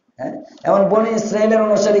 হ্যাঁ, এমন বনে ইসরাইলের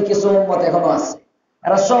অনুসারী কিছু উম্মত এখনো আছে,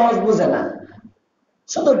 এরা সহজ বুঝে না,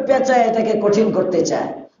 শুধু পেঁচায় এটাকে কঠিন করতে চায়।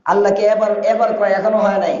 আল্লাহকে এবার এবার কয়, এখনো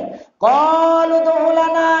হয় নাই। ক্বালু দু'ু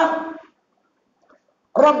লানা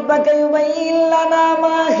রব্বাকা ইউবাইয়িন লানা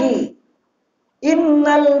মা হি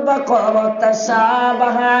ইন্নাল বাকারা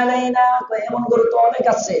তাশাবাহা আলাইনা। এমন গরু তো অনেক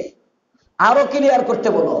আছে, আরো ক্লিয়ার করতে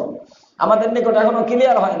বলো, আমাদের নিকট এখনো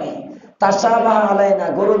ক্লিয়ার হয় নাই। তাশাবাহা আলাইনা,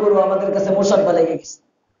 গরু গরু আমাদের কাছে মুসাব্বা লেগে গেছে।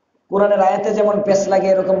 কোরআনের আয়াতে যেমন পেশ লাগে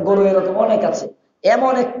এরকম গরু এরকম অনেক আছে।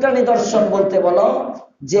 এমন একটা নিদর্শন বলতে বলো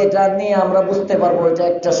যেটা নিয়ে আমরা বুঝতে পারবো এটা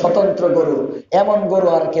একটা স্বতন্ত্র গরু। এমন গরু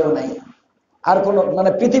আর কেউ নাই, আর কোন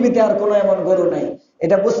মানে পৃথিবীতে আর কোন এমন গরু নাই,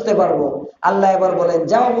 এটা বুঝতে পারবো। আল্লাহ এবার বলেন,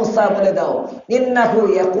 যাও মুসা বলে দাও, ইন্নাহু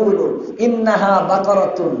ইয়াকুলু ইন্নাহা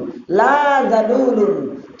বাকারাতুন লা যালুলুন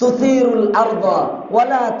তুসিরুল আরদা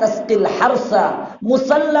ওয়ালা তাসকিল হারসা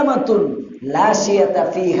মুসাল্লামাতুন লা শিয়াতা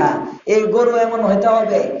ফিহা। এই গরু এমন হতে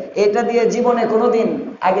হবে, এটা দিয়ে জীবনে কোনোদিন,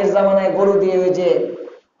 আগের জামানায় গরু দিয়ে ওই যে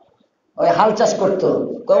ওই হাল চাষ করতো,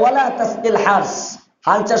 ওয়ালা তাসকিল হারস,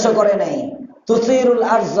 হাল চাষও করে নাই, তুসিরুল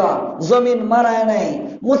আরজা, জমিন মারায় নাই,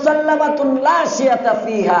 মুসাল্লামাতুন লা শিয়াতা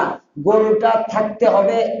ফিহা, গরুটা থাকতে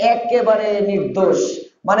হবে একেবারে নির্দোষ,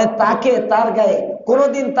 মানে তাকে তার গায়ে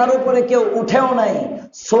কোনোদিন তার উপরে কেউ উঠেও নাই,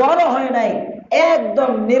 সোয়ারও হয় নাই,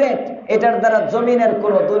 একদম নিরেট, এটার দ্বারা জমিনের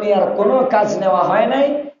কোন দুনিয়ার কোনো কাজ নেওয়া হয় নাই,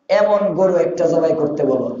 এমন গরু একটা জবাই করতে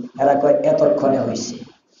বলো। এরা কয় এতক্ষণে হয়েছে।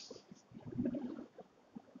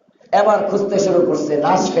 এবার খুঁজতে শুরু করছে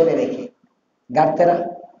লাশ ফেলে রেখে, গাড়তেরা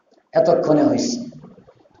এতক্ষণে হয়েছে,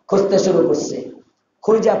 খুঁজতে শুরু করছে,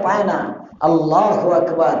 খুঁজা পায় না। আল্লাহু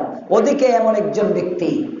আকবার। ওদিকে এমন একজন ব্যক্তি,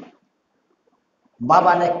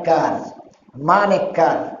 বাবা নেককার, মা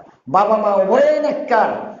নেককার, বাবা মা উভয়ে নেককার,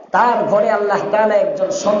 তার ঘরে আল্লাহ তাআলা একজন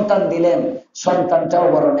সন্তান দিলেন, সন্তানটাও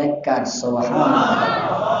বড় নেককার। সুবহানাল্লাহ।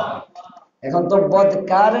 এখন তো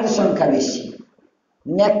বদকারের সংখ্যা বেশি,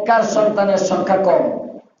 নেককার সন্তানের সংখ্যা কম।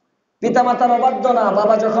 পিতামাতার অবাধ্য না,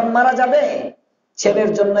 বাবা যখন মারা যাবে ছেলের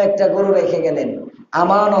জন্য একটা গরু রেখে গেলেন,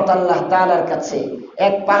 আমানত আল্লাহ তাআলার কাছে,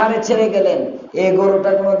 এক পাহাড়ে ছেড়ে গেলেন। এই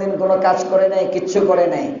গরুটা কোনোদিন কোনো কাজ করে নাই, কিচ্ছু করে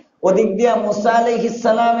নাই। ওদিক দিয়া মুসা আলাইহিস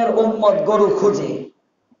সালামের উম্মত গরু খুঁজে,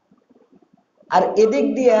 আর এদিক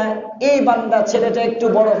দিয়া এই বান্দা ছেলেটা একটু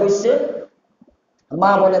বড় হয়েছে।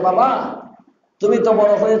 মা বলে, বাবা তুমি তো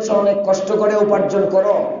বড় হয়েছো, অনেক কষ্ট করে উপার্জন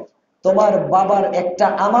করো, তোমার বাবার একটা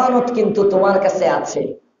আমানত কিন্তু তোমার কাছে আছে,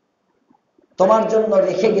 তোমার জন্য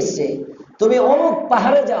রেখে গেছে, তুমি অমুক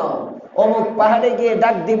পাহাড়ে যাও, অমুক পাহাড়ে গিয়ে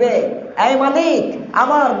ডাক দিবে, এই মালিক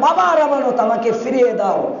আমার বাবার আমানত আমাকে ফিরিয়ে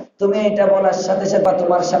দাও। তুমি এটা বলার সাথে সাথে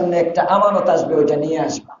তোমার সামনে একটা আমানত আসবে, ওইটা নিয়ে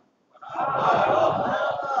আসবা।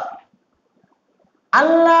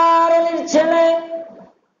 আল্লাহর ওলির ছেলে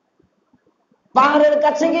পাহাড়ের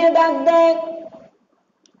কাছে গিয়ে ডাক দেয়,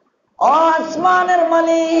 ও আসমানের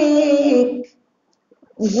মালিক,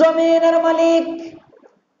 জমিনের মালিক,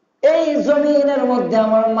 এই জমিনের মধ্যে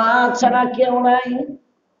আমার মা ছাড়া কেউ নাই,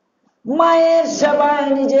 মায়ের সেবায়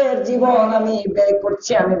নিজের জীবন আমি ব্যয়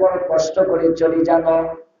করছি, আমি বড় কষ্ট করে চলি জানো।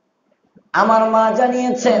 আমার মা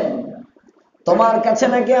জানিয়েছেন তোমার কাছে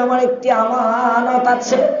নাকি আমার একটি আমানত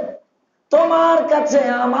আছে, তোমার কাছে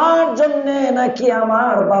আমার জন্য নাকি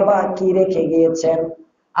আমার বাবা কি রেখে গিয়েছেন,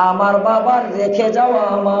 আমার বাবার রেখে যাওয়া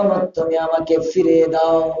আমানত তুমি আমাকে ফিরিয়ে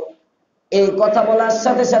দাও। এই কথা বলার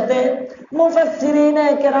সাথে সাথে মুফাসসিরিনে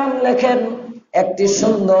কেরাম লেখেন, একটি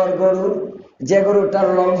সুন্দর গরু, যে গরুটার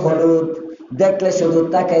রং হলুদ, দেখলে শুধু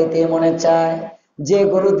তাকাইতে মনে চায়, যে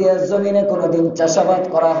গরু দিয়ে জমিনে কোনোদিন চাষাবাদ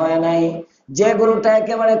করা হয় নাই, যে গরুটা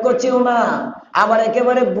একেবারে কচিও না আবার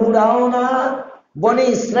একেবারে বুড়াও না। বনি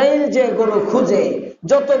ইসরাইল যে গরু খুঁজে,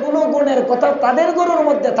 যতগুলো গুণের কথা তাদের গরুর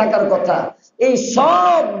মধ্যে থাকার কথা, এই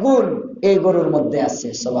সব গুণ এই গরুর মধ্যে আছে।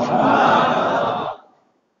 সুবহানাল্লাহ।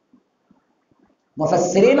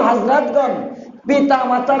 মুফাসসিরিন হযরতগণ, পিতা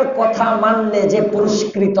মাতার কথা মানলে যে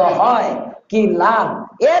পুরস্কৃত হয় কি লাভ,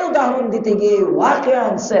 এর উদাহরণ দিতে গিয়ে ওয়াকিয়া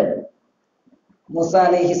আনছেন। মুসা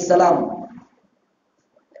আলাইহিস সালাম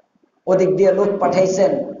ওদিক দিয়ে লোক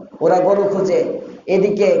পাঠাইছেন, ওরা গরু খুঁজে,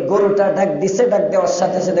 এদিকে গরুটা ডাক দিছে, ডাক দেওয়ার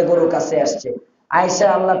সাথে সাথে গরু কাছে আসছে। আয়েশা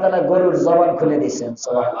আল্লাহ তাআলা গরুর জবান খুলে দিয়েছেন।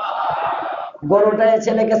 গরুটা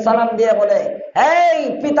ছেলেকে সালাম দিয়ে বলে, এই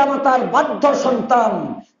পিতামাতার বাধ্য সন্তান,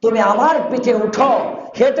 তুমি আমার পিঠে উঠো,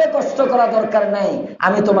 হেঁটে কষ্ট করা দরকার নাই,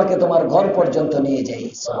 আমি তোমাকে তোমার ঘর পর্যন্ত নিয়ে যাই।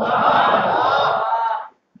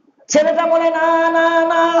 ছেলেটা বলে, না না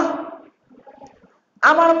না,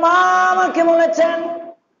 আমার মা আমাকে বলেছেন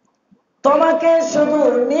তোমাকে শুধু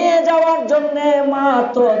নিয়ে যাওয়ার জন্য, মা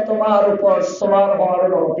তো তোমার উপর সওয়ার হওয়ার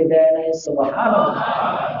অনুমতি দেয় নাই। সুবহানাল্লাহ।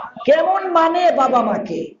 কেমন মানে বাবা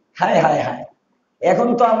মাকে, হায় হায় হায়। এখন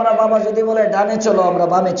তো আমরা বাবা যদি বলে ডানে চলো আমরা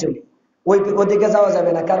বামে চলি, ওদিকে যাওয়া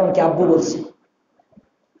যাবে না, কারণ কি আব্বু বলছে,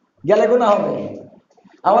 গেলে গুনাহ হবে।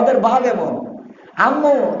 আমাদের ভাব এমন,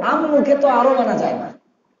 আম্মু, আম্মুকে তো আরো মানা যায় না,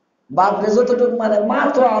 বাপরে যতটুকু মানে মা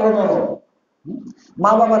তো আরো মানো।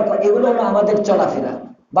 মা বাবার এগুলো হলো আমাদের চলাফেরা।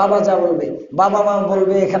 বাবা যা বলবে, বাবা মা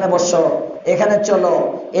বলবে এখানে বসো, এখানে চলো,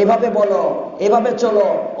 এভাবে বলো, এভাবে চলো,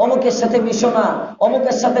 অমুকের সাথে মিশো না,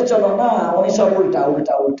 অমুকের সাথে চলো না, ওই সব উল্টা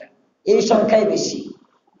উল্টা উল্টা, এই সংখ্যাই বেশি।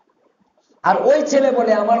 আর ওই ছেলে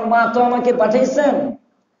বলে আমার মা তো আমাকে পাঠিয়েছেন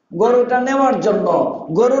গরুটা নেওয়ার জন্য,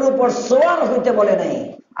 গরুর উপর সোয়ার হইতে বলে নাই,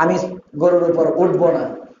 আমি গরুর উপর উঠবো না।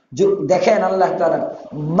 দেখেন আল্লাহ তাআলা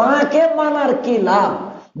মাকে মানার কি লাভ।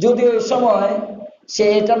 যদি ওই সময় সে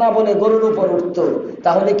এটা না বলে গরুর উপর উঠতো,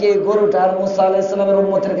 তাহলে কি গরুটা আর মুসা আলাইহিস সালামের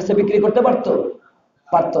উম্মতের কাছে বিক্রি করতে পারতো?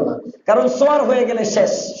 পারতো না, কারণ সোয়ার হয়ে গেলে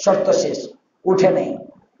শেষ, শর্ত শেষ, উঠে নেই।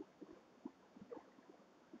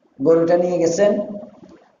 গরুটা নিয়ে গেছেন,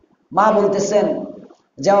 মা বলতেছেন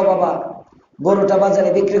যাও বাবা গরুটা বাজারে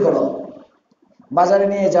বিক্রি করো, বাজারে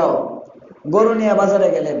নিয়ে যাও। গরু নিয়ে বাজারে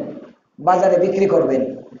গেলেন, বাজারে বিক্রি করবেন।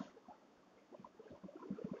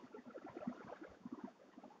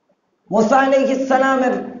 মুসা আলাইহিস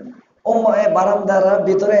সালামের বারান্দার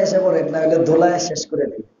ভিতরে এসে পড়েন, না হলে ধুলায় শেষ করে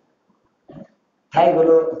দিন,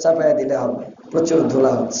 হাইগুলো চাপাইয়া দিলে হবে, প্রচুর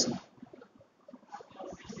ধুলা হচ্ছে।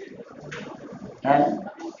 হ্যাঁ,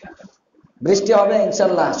 বৃষ্টি হবে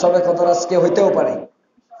ইনশাল্লাহ, সবে কদর আজকে হইতেও পারে।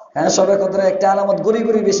 হ্যাঁ, সবে কদরের একটা আলামত গুড়ি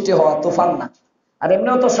গুড়ি বৃষ্টি হওয়া, তুফান না। আর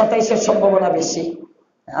এমনিও তো 27-এর সম্ভাবনা বেশি,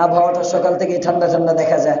 আবহাওয়াটা সকাল থেকে ঠান্ডা ঠান্ডা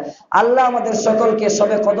দেখা যায়। আল্লাহ আমাদের সকলকে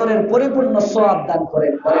সবে কদরের পরিপূর্ণ সওয়াব দান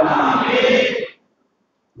করেন।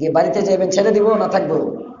 গিয়ে বাড়িতে যাবেন, ছেড়ে দিব না থাকবো?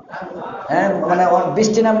 হ্যাঁ, মানে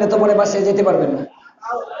বৃষ্টি নামলে তো পরে বাসায় যেতে পারবেন না।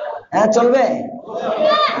 হ্যাঁ, চলবে?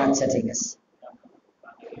 আচ্ছা ঠিক আছে।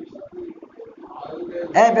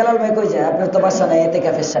 হ্যাঁ, বেলাল ভাই কই যায়? আপনার তো বাসা নাই, এতে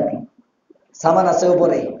ক্যাফের সাথে সামান আছে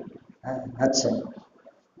উপরে। আচ্ছা,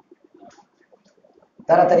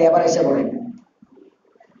 তাড়াতাড়ি আবার এসে পড়েন।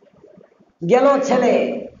 গেল ছেলে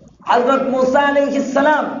হযরত মুসা আলাইহিস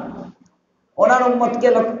সালাম, ওনার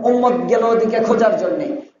উম্মত গেল ওদিকে খোঁজার জন্য,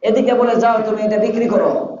 এদিকে বলে যাও তুমি এটা বিক্রি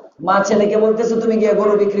করো। মা ছেলেকে বলতেছে তুমি গিয়ে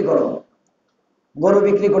গরু বিক্রি করো। গরু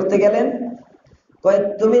বিক্রি করতে গেলেন, কয়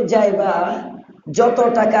তুমি যাইবা যত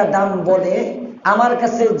টাকা দাম বলে আমার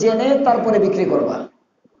কাছে জেনে তারপরে বিক্রি করবা।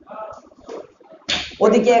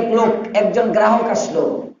 ওদিকে একজন গ্রাহক আসলো,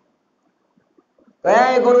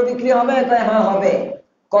 কয় গরু বিক্রি হবে? কয় হ্যাঁ হবে।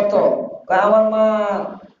 কত? কয় আমার মা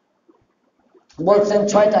বলছেন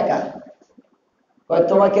 6 টাকা। কয়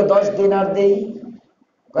তোমাকে 10 দিনার দেই?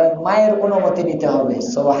 কয় মায়ের অনুমতি নিতে হবে।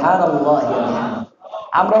 সুবহানাল্লাহ।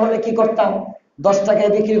 আমরা হলে কি করতাম? 10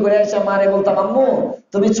 টাকায় বিক্রি করে এসে মারে বলতাম আম্মু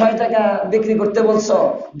তুমি 6 টাকা বিক্রি করতে বলছো,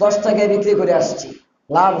 10 টাকায় বিক্রি করে আসছি,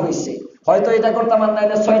 লাভ হয়েছে। হয়তো এটা করতাম, আর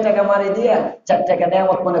নাইলে 6 টাকা মারি দিয়া 4 টাকা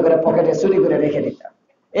নেয়ামত মনে করে পকেটে চুরি করে রেখে দিতাম।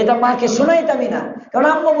 এটা মাকে শুনাইতামই না, কারণ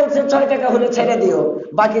আম্মু বলছে 6 টাকা হলে ছেড়ে দিও,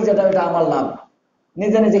 বাকি যেটা ওটা আমার লাভ।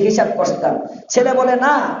 নিজে নিজে হিসাব করতাম। ছেলে বলে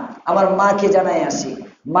না, আমার মাকে জানাই আসি।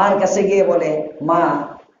 মার কাছে গিয়ে বলে মা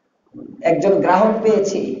একজন গ্রাহক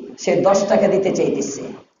পেয়েছি, সে 10 টাকা দিতে চাইতেছে।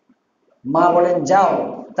 মা বলেন যাও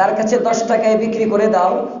তার কাছে 10 টাকায় বিক্রি করে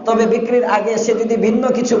দাও, তবে বিক্রির আগে সে যদি ভিন্ন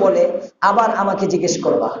কিছু বলে আবার আমাকে জিজ্ঞেস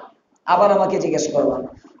করবা, আবার আমাকে জিজ্ঞেস করবা।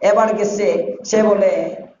 এবার গেছে, সে বলে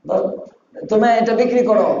তুমি এটা বিক্রি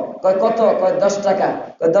করো। কয় কত? কয় 10 টাকা।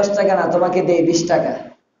 কয় 10 টাকা না, তোমাকে দেই 20 টাকা।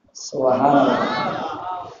 সুবহানাল্লাহ।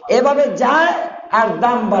 এভাবে যায় আর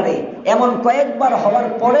দাম বাড়ে। এমন কয়েকবার হওয়ার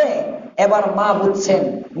পরে এবার মা বুঝছেন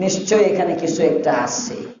নিশ্চয় এখানে কিছু একটা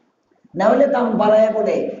আছে, না হলে দাম বাড়ায়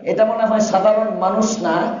বলে এটা মনে হয় সাধারণ মানুষ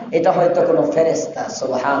না, এটা হয়তো কোনো ফেরেশতা।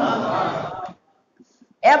 সুবহানাল্লাহ।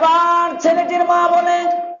 এবার ছেলেটির মা বলে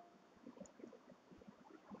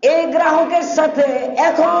এই গ্রাহকের সাথে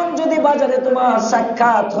এখন যদি বাজারে তোমার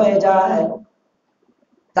সাক্ষাৎ হয়ে যায়,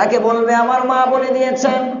 তাকে বলবে আমার মা বলে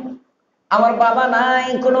দিয়েছেন আমার বাবা নাই,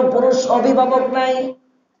 কোনো পুরুষ অভিভাবক নাই,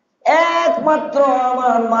 একমাত্র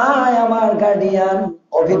আমার মা আমার গার্ডিয়ান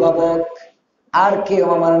অভিভাবক, আর কেউ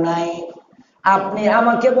আমার নাই। আপনি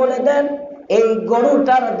আমাকে বলে দেন এই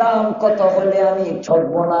গরুটার দাম কত হলে আমি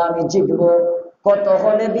ঠকবো না, আমি জিতবো, কত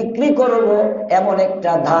হলে বিক্রি করব, এমন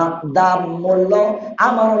একটা দাম মূল্য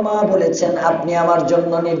আমার মা বলেছেন আপনি আমার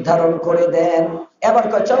জন্য নির্ধারণ করে দেন। এবার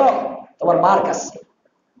কয় চলো তোমার মার কাছে।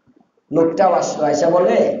 লোকটাও আসলো, এসে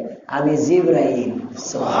বলে আমি জিবরাইল।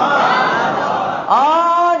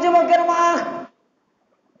 যুবকের মা,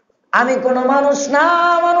 আমি কোনো মানুষ না,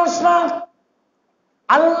 মানুষ না,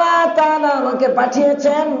 আল্লাহ তাআলা আমাকে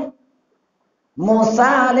পাঠিয়েছেন। মুসা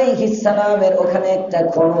আলাইহিস সালামের ওখানে একটা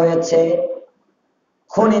খুন হয়েছে,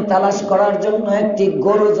 খুনি তালাশ করার জন্য একটি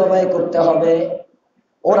গরু জবাই করতে হবে।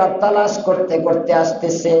 ওরা তালাশ করতে করতে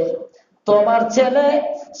আসতেছে। তোমার ছেলে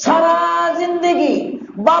সারা জিন্দেগি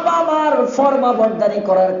বাবা মার ফরমাবরদারি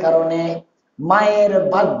করার কারণে, মায়ের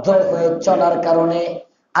বাধ্য হয়ে চলার কারণে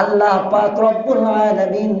আল্লাহ পাক রব্বুল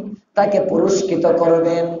আলামিন তাকে পুরস্কৃত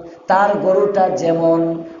করবেন। তার গরুটা যেমন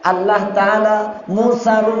আল্লাহ তাআলা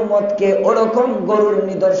মূসার উম্মতকে ওরকম গরুর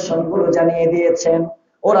নিদর্শনগুলো জানিয়ে দিয়েছেন।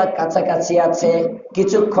 ওরা কাছাকাছি আছে,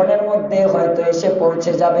 কিছুক্ষণের মধ্যে হয়তো এসে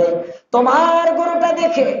পৌঁছে যাবে। তোমার গরুটা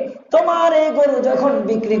দেখে তোমার এই গরু যখন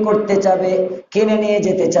বিক্রি করতে যাবে, কিনে নিয়ে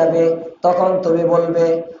যেতে যাবে, তখন তুমি বলবে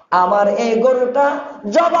আমার এই গরুটা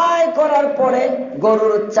জবাই করার পরে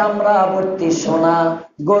গরুর চামড়া ভর্তি সোনা,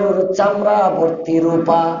 গরুর চামড়া ভর্তি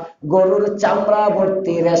রূপা, গরুর চামড়া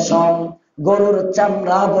ভর্তি রেশম, গরুর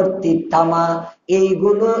চামড়া ভর্তি তামা,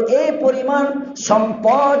 এইগুলো এই পরিমাণ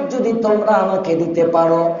সম্পদ যদি তোমরা আমাকে দিতে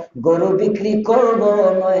পারো, গরু বিক্রি করব,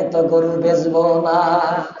 নয়তো গরু বেচবো না।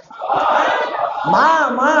 মা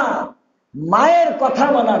মা মায়ের কথা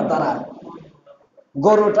মানার দ্বারা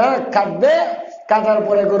গরুটা কাটবে, কাটার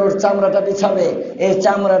পরে গরুর চামড়াটা বিছাবে, এই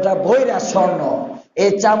চামড়াটা ভৈরা স্বর্ণ।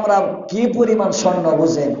 এই চামড়া কি পরিমাণ স্বর্ণ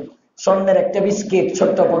বুঝেন? স্বর্ণের একটা বিস্কিট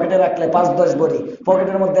ছোট্ট পকেটে রাখলে 5-10 ভরি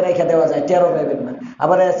পকেটের মধ্যে রেখে দেওয়া যায়, টেরও পাবেন না।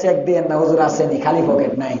 আবার চেক দিয়ে না, হুজুর আসেনি, খালি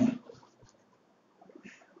পকেট নাই।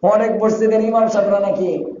 অনেক মসজিদের ইমাম সাহেবরা নাকি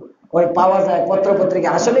ওই পাওয়া যায় পত্র পত্রিকা,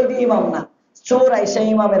 আসলে এটি ইমাম না, চোর আইসা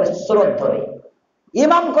ইমামের স্রোত ধরে।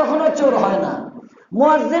 ইমাম কখনো চোর হয় না,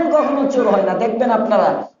 মুয়াজ্জিন কখনো চোর হয় না। দেখবেন আপনারা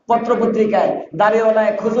পত্র পত্রিকায় দাড়িওয়ালা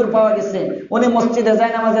এক হুজুর পাওয়া গেছে, উনি মসজিদে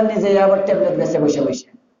যায় নামাজের নিজে আবার ট্যাবলেট বেছে বসে বসে।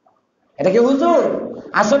 এটা কি হুজুর?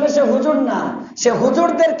 আসলে সে হুজুর না, সে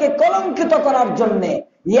হুজুরদেরকে কলঙ্কিত করার জন্য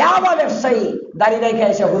ইয়াবা ব্যবসায়ী দাঁড়িয়ে রেখে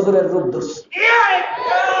এসে হুজুরের রূপ ধরছে।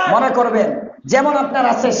 মনে করবেন যেমন আপনার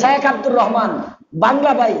আছে শেখ আব্দুর রহমান,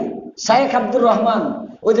 বাংলা ভাই শেখ আব্দুর রহমান,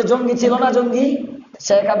 ওই যে জঙ্গি ছিল না, জঙ্গি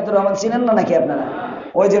শেখ আব্দুর রহমান চিনেন না নাকি আপনারা?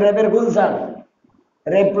 ওই যে রেবের গুলজার,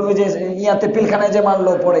 রেব ওই যে ইয়াতে পিলখানায় যে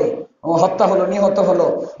মারলো, পরে হত্যা হলো, নিহত হলো।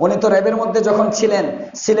 উনি তো রেবের মধ্যে যখন ছিলেন,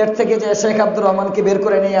 সিলেট থেকে যে শেখ আব্দুর রহমানকে বের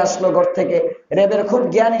করে নিয়ে আসলো ঘর থেকে, রেবের খুব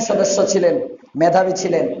জ্ঞানী সদস্য ছিলেন, মেধাবী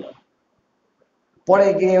ছিলেন। পরে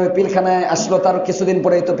গিয়ে ওই পিলখানায় আসলো, তার কিছুদিন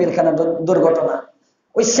পরেই তো পিলখানার দুর্ঘটনা।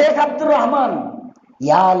 ওই শেখ আব্দুর রহমান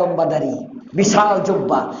ইয়া লম্বাদারি, বিশাল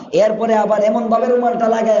জুব্বা, এরপরে আবার এমন ভাবে রুমালটা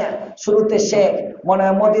লাগায়, শুরুতে শেখ মনে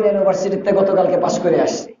হয় মদিনা ইউনিভার্সিটিতে গতকালকে পাশ করে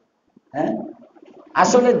আসছে। হ্যাঁ,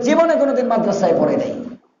 আসলে জীবনে কোনোদিন মাদ্রাসায় পড়ে নাই,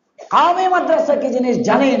 আমি মাদ্রাসা কি জিনিস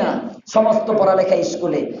জানেই না। সমস্ত পড়ালেখা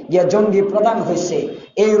স্কুলে গিয়ে জঙ্গি প্রদান হয়েছে,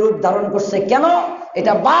 এই রূপ ধারণ করছে। কেন?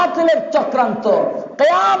 এটা বাতিলের চক্রান্ত।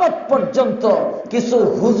 কিয়ামত পর্যন্ত কিছু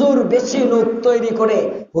হুজুর বেশি লোক তৈরি করে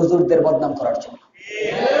হুজুরদের বদনাম করার জন্য।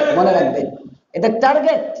 মনে রাখবেন, এটা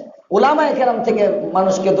টার্গেট উলামায়ে কেরাম থেকে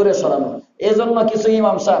মানুষকে দূরে সরানো। এই জন্য কিছু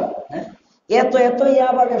ইমাম সাহেব এত এত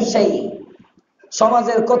ইয়াবা ব্যবসায়ী,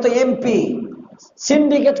 সমাজের কত এমপি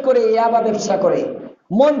সিন্ডিকেট করে ইয়াবা ব্যবসা করে,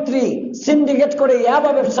 মন্ত্রী সিন্ডিকেট করে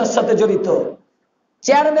ইয়াবা ব্যবসার সাথে জড়িত,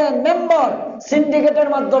 চেয়ারম্যান মেম্বার সিন্ডিকেটের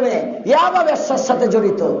মাধ্যমে ইয়াবা ব্যবসার সাথে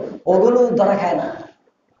জড়িত। ওগুলো ধরা খায় না,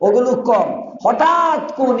 ওগুলো কম। হঠাৎ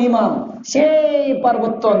কোন ইমাম সেই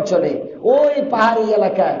পার্বত্য অঞ্চলে, ওই পাহাড়ি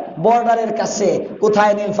এলাকায়, বর্ডারের কাছে,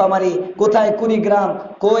 কোথায় নীলফামারী, কোথায় কুড়িগ্রাম,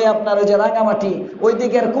 কই আপনার ওই যে রাঙামাটি, ওই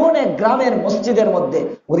দিকের কোন এক গ্রামের মসজিদের মধ্যে,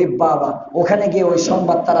 ওরে বাবা, ওখানে গিয়ে ওই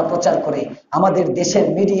সংবাদ তারা প্রচার করে। আমাদের দেশের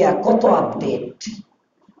মিডিয়া কত আপডেট!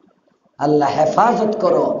 আল্লাহ হেফাজত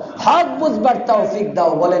করো, হক বুঝবার তৌফিক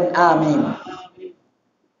দাও, বলেন আমিন।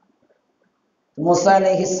 মুসা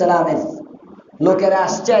আলাইহিস সালামের লোকেরা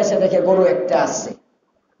আসছে, এসে দেখে গরু একটা আছে,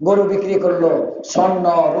 গরু বিক্রি করলো, স্বর্ণ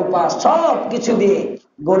রূপা সব কিছু দিয়ে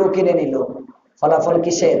গরু কিনে নিল। ফলাফল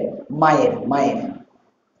কিসের? মায়ের। মায়ের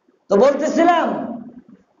তো বলতেছিলাম,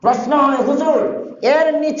 প্রশ্ন হয় হুজুর, এর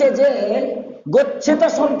নিচে যে গচ্ছিত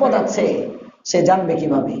সম্পদ আছে সে জানবে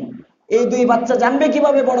কিভাবে? এই দুই বাচ্চা জানবে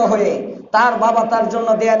কিভাবে বড় হয়ে তার বাবা তার জন্য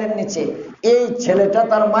দেয়ালের নিচে? এই ছেলেটা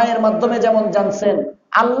তার মায়ের মাধ্যমে যেমন জানছেন,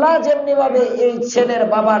 আল্লাহ যেমনি ভাবে এই ছেলের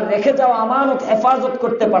বাবার রেখে যাওয়া আমানত হেফাজত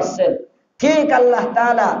করতে পারছেন, ঠিক আল্লাহ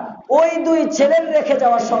তাআলা ওই দুই ছেলের রেখে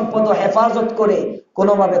যাওয়া সম্পদ হেফাজত করে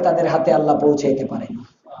কোনোভাবে তাদের হাতে আল্লাহ পৌঁছাইতে পারেন।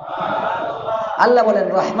 আল্লাহ বলেন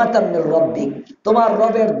রাহমাতাম মির রাব্বিক, তোমার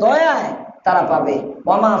রবের দয়ায় তারা পাবে।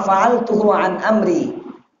 ওয়ামা ফাআলতুহু আন আমরি।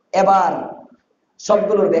 এবার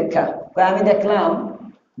সবগুলোর ব্যাখ্যা। আমি দেখলাম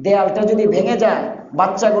দেয়ালটা যদি ভেঙে যায়,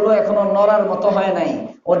 বাচ্চাগুলো এখনো নড়ার মতো হয় নাই,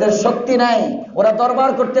 ওদের শক্তি নাই, ওরা দরবার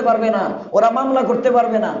করতে পারবে না, ওরা মামলা করতে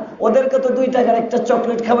পারবে না। ওদেরকে তো 2 টাকার একটা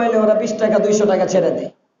চকলেট খাওয়াইলে ওরা 20 টাকা 200 টাকা ছেড়ে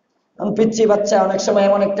দেয়। পিচ্ছি বাচ্চা অনেক সময়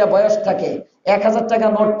এমন একটা বয়স থাকে, 1000 টাকা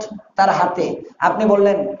নোট তার হাতে, আপনি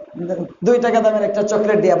বললেন 2 টাকা দামের একটা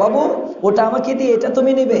চকলেট দিয়া, বাবু ওটা আমাকে দিয়ে, এটা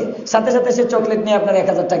তুমি নিবে, সাথে সাথে সে চকলেট নিয়ে আপনার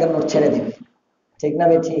 1000 টাকার নোট ছেড়ে দিবে। ঠিক না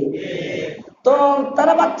বেঠি? তো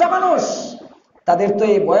তারা বাচ্চা মানুষ, তাদের তো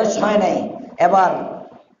এই বয়স হয় নাই। এবার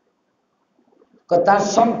তার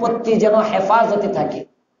সম্পত্তি যেন হেফাজতে থাকে,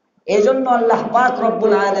 এই জন্য আল্লাহ পাক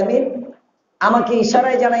রব্বুল আলামিন আমাকে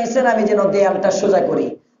ইশারায় জানাইছেন আমি যেন দেয়ালটা সোজা করি।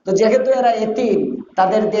 তো যেহেতু এরা এতিম,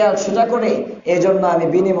 তাদের দেয়াল সোজা করে, এই জন্য আমি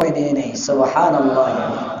বিনিময় নিয়ে নেই। সুবহানাল্লাহ।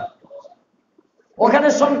 ওখানে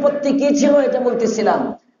সম্পত্তি কি ছিল এটা বলতেছিলাম।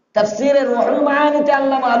 তাফসীরের রুহুল মাআনিতে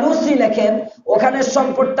আল্লামা আলুসি লেখেন, ওখানে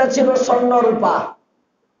সম্পদটা ছিল স্বর্ণ রূপা।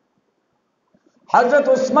 হযরত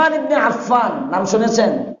উসমান ইবনে আফফান নাম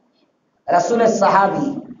শুনেছেন? রাসূলের সাহাবী,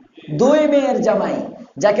 2 মেয়ের জামাই,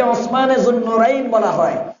 যাকে ওসমানে যুন্নুরাইন বলা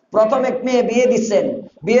হয়। প্রথম এক মেয়ে বিয়ে দিচ্ছেন,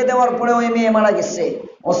 বিয়ে দেওয়ার পরে ওই মেয়ে মারা গেছে।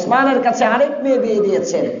 ওসমানের কাছে আরেক মেয়ে বিয়ে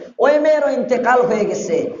দিয়েছেন, ওই মেয়েরও ইন্তেকাল হয়ে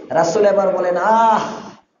গেছে। রাসূল এবার বলেন,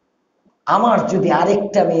 আমার যদি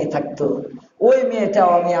আরেকটা মেয়ে থাকতো, ওই মেয়েটাও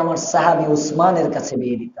আমি আমার সাহাবী উসমানের কাছে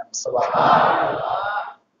বিয়ে দিতাম। সুবহানাল্লাহ।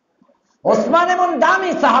 ওসমান এমন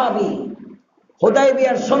দামি সাহাবী।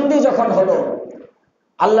 হুদায়বিয়ার সন্ধি যখন হলো,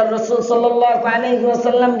 আল্লাহর রাসূল সাল্লাল্লাহু আলাইহি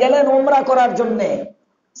ওয়াসাল্লাম গেলেন উমরা করার জন্য।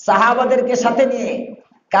 সাহাবাদেরকে সাথে নিয়ে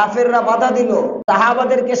কাফেররা বাধা দিল,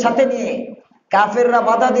 সাহাবাদেরকে সাথে নিয়ে কাফেররা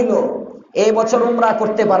বাধা দিল, এই বছর উমরা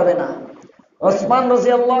করতে পারবে না। ওসমান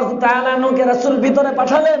রাদিয়াল্লাহু তাআলা আনহুকে রাসূল ভিতরে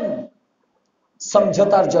পাঠালেন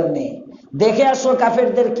সমঝোতার জন্য, দেখে আসো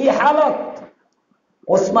কাফেরদের কি হালত।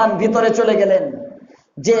 ওসমান ভিতরে চলে গেলেন।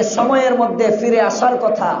 যে সময়ের মধ্যে ফিরে আসার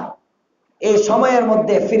কথা, এই সময়ের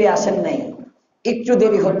মধ্যে ফিরে আসেন নাই। একটু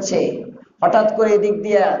দেরি হচ্ছে। হঠাৎ করে এদিক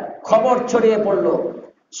দিয়ে খবর ছড়িয়ে পড়ল,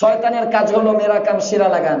 শয়তানের কাজ হলো মেরা কাম শিরা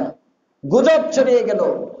লাগানো। গুজব ছড়িয়ে গেল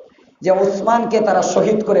যে উসমানকে তারা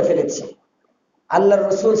শহীদ করে ফেলেছে। আল্লাহর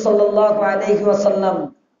রাসূল সাল্লাল্লাহু আলাইহি ওয়াসাল্লাম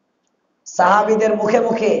সাহাবীদের মুখে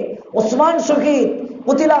মুখে উসমান শহীদ,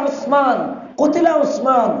 কুতিলা উসমান, কুতিলা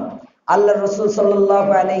উসমান। আল্লাহর রাসূল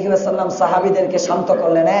সাল্লাল্লাহু আলাইহি ওয়াসাল্লাম সাহাবীদেরকে শান্ত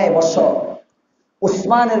করলেন, এই বসো,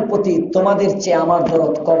 উসমানের প্রতি তোমাদের চেয়ে আমার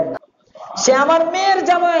দরদ কম না, সে আমার মেয়ের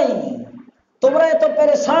জামাই, তোমরা এত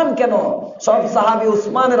পেরেশান কেন? সব সাহাবী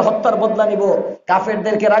উসমানের হত্যার বদলা নিব,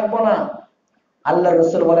 কাফেরদেরকে রাখবো না। আল্লাহর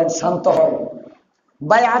রাসূল বলেন, শান্ত হও।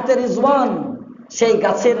 বায়আতে রিজওয়ান, সেই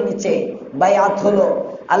গাছের নিচে বায়আত হলো।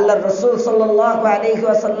 আল্লাহর রাসূল সাল্লাল্লাহু আলাইহি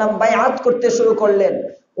ওয়াসাল্লাম বায়আত করতে শুরু করলেন,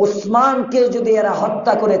 উসমানকে যদি এরা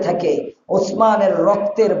হত্যা করে থাকে, উসমানের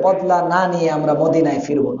রক্তের বদলা না নিয়ে আমরা মদিনায়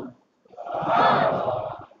ফিরব না।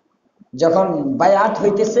 যখন বায়াত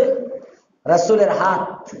হইতেছে, রাসূলের হাত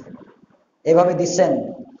এভাবে দিচ্ছেন,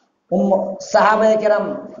 সাহাবায়ে কেরাম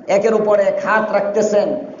একের উপর এক হাত রাখতেছেন,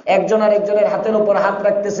 একজন আর একজনের হাতের উপর হাত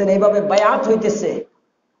রাখতেছেন, এইভাবে বায়াত হইতেছে।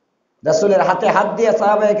 রাসূলের হাতে হাত দিয়ে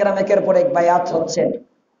সাহাবায়ে কেরাম একের পর এক বায়াত হচ্ছেন।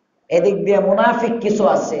 এদিক দিয়ে মুনাফিক কিছু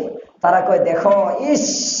আছে, তারা কয়, দেখো, ইস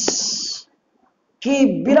কি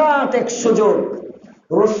বিরাট এক সুযোগ,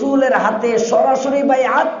 রাসূলের হাতে সরাসরি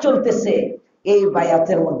বায়াত চলতেছে, এই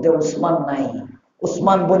বায়াতের মধ্যে উসমান নাই,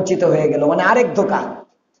 উসমান বঞ্চিত হয়ে গেল। মানে আরেক ধোঁকা,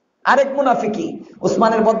 আরেক মুনাফিকি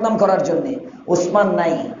উসমানের বদনাম করার জন্য। উসমান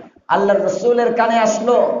নাই। আল্লাহর রাসূলের কানে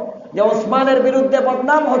আসলো যে উসমানের বিরুদ্ধে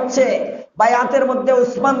বদনাম হচ্ছে, বায়াতের মধ্যে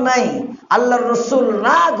উসমান নাই। আল্লাহর রাসূল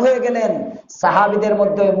রাগ হয়ে গেলেন। সাহাবীদের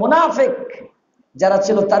মধ্যে মুনাফিক যারা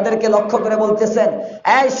ছিল তাদেরকে লক্ষ্য করে বলতেছেন,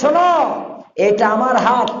 এই শোনো, এটা আমার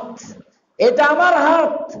হাত, এটা আমার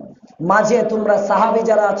হাত, মাঝে তোমরা সাহাবী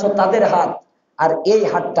যারা আছো তাদের হাত, আর এই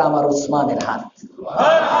হাতটা আমার উসমানের হাত।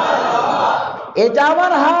 এটা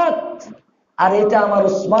আমার হাত আর এটা আমার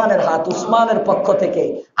উসমানের হাত। উসমানের পক্ষ থেকে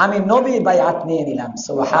আমি নবী বায়াত নিয়ে নিলাম।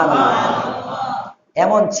 সুবহানাল্লাহ।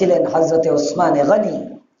 এমন ছিলেন হযরতে উসমান গনি,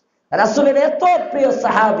 রাসূলের এত প্রিয়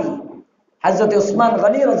সাহাবী হযরতে উসমান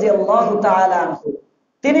গনি রাদিয়াল্লাহু তাআলা আনহু।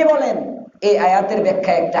 তিনি বলেন, এই আয়াতের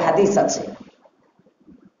ব্যাখ্যায় একটা হাদিস আছে,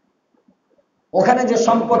 ওখানে যে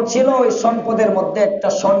সম্পদ ছিল ওই সম্পদের মধ্যে একটা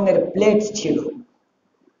স্বর্ণের প্লেট ছিল।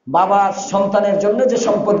 বাবার সন্তানের জন্য যে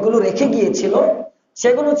সম্পদগুলো রেখে গিয়েছিল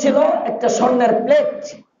সেগুলো ছিল একটা স্বর্ণের প্লেট।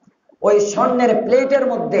 ওই স্বর্ণের প্লেটের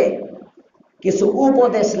মধ্যে কিছু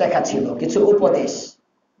উপদেশ লেখা ছিল, কিছু উপদেশ।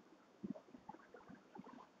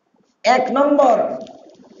 1 নম্বর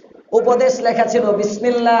উপদেশ লেখা ছিল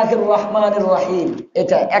বিসমিল্লাহির রহমানির রহিম,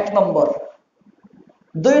 এটা 1 নম্বর।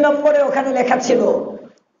 2 নম্বরে ওখানে লেখা ছিল,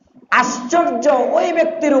 আশ্চর্য ওই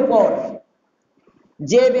ব্যক্তির উপর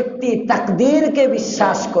যে ব্যক্তি তাকদীরকে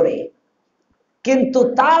বিশ্বাস করে কিন্তু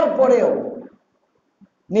তারপরেও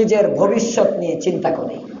নিজের ভবিষ্যৎ নিয়ে চিন্তা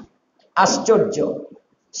করে। আশ্চর্য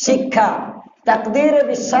শিক্ষা, তাকদীরে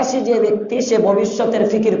বিশ্বাসী যে ব্যক্তি, সে ভবিষ্যতের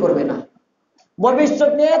ফিকির করবে না,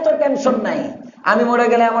 ভবিষ্যৎ নিয়ে এত টেনশন নাই। আমি মরে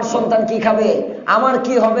গেলে আমার সন্তান কি খাবে, আমার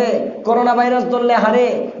কি হবে, করোনা ভাইরাস ধরলে হারে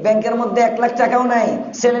ব্যাংকের মধ্যে 1 লাখ টাকাও নাই,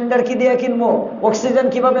 সিলিন্ডার কি দিয়ে কিনবো, অক্সিজেন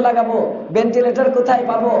কিভাবে লাগাবো, ভেন্টিলেটর কোথায়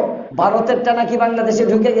পাবো, ভারতের টানা কি বাংলাদেশে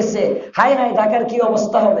ঢুকে গেছে, হাই হাই ঢাকার কি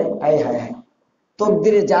অবস্থা হবে, হাই হাই হাই।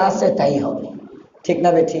 তকদিরে যা আছে তাই হবে, ঠিক না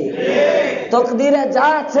বেঠিক? তকদিরে যা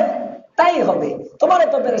আছে তাই হবে, তোমার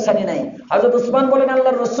এত পেরেশানি নাই। হযরত উসমান বলেন,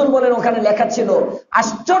 আল্লাহর রাসূল বলেন, ওখানে লেখা ছিল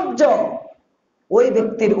আশ্চর্য ওই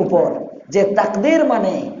ব্যক্তির উপর যে তাকদীর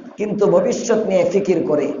মানে কিন্তু ভবিষ্যৎ নিয়ে ফিকির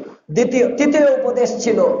করে। তৃতীয় উপদেশ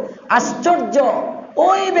ছিল আশ্চর্য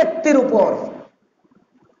ওই ব্যক্তির উপর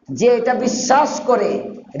যে এটা বিশ্বাস করে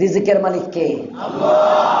রিজিকের মালিক কে? আল্লাহ।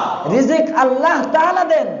 রিজিক আল্লাহ তাআলা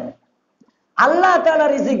দেন, আল্লাহ তাআলা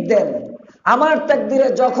রিজিক দেন। আমার তাকদীরে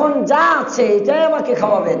যখন যা আছে এটাই আমাকে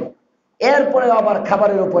খাওয়াবেন। এরপরে আবার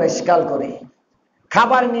খাবারের উপর ইশকাল করে,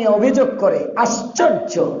 খাবার নিয়ে অভিযোগ করে।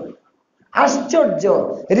 আশ্চর্য, আশ্চর্য,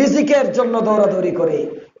 রিজিকের জন্য দৌড়াদৌড়ি করে।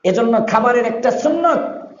 এজন্য খাবারের একটা সুন্নত,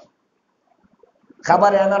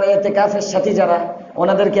 খাবারে আনার ইতিকাফের সাথী যারা,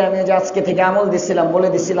 ওনাদেরকে আমি যে আজকে থেকে আমল দিছিলাম, বলে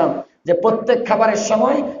দিছিলাম যে প্রত্যেক খাবারের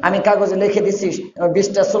সময় আমি কাগজে লিখে দিছি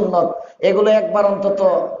 20টা সুন্নত, এগুলো একবার অন্তত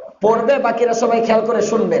পড়বে, বাকিরা সবাই খেয়াল করে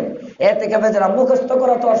শুনবেন। ইতিকাফে যারা মুখস্থ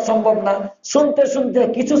করা তো আর সম্ভব না, শুনতে শুনতে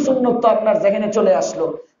কিছু সুন্নত তো আপনার যেখানে চলে আসলো।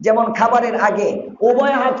 যেমন খাবারের আগে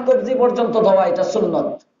উভয় হাত কবজি পর্যন্ত ধোয়া, এটা সুন্নত।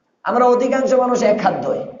 আমরা অধিকাংশ মানুষ এক হাত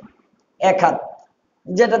ধোয়, এক হাত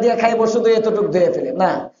যেটা দিয়ে খাইব শুধু এতটুকু ধুয়ে ফেলে না,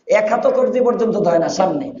 এক হাত কবজি পর্যন্ত ধোয় না,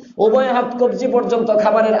 সামনে উভয় হাত কবজি পর্যন্ত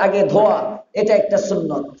খাবারের আগে ধোয়া, এটা একটা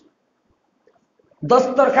সুন্নত।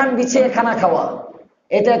 দস্তরখান বিছিয়ে খানা খাওয়া,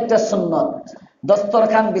 এটা একটা সুন্নত।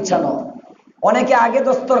 দস্তরখান বিছানো, অনেকে আগে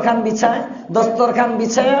দস্তরখান বিছায়, দস্তরখান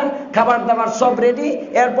বিছায়া খাবার দাবার সব রেডি,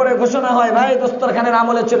 এরপরে ঘোষণা হয় ভাই দস্তরখানের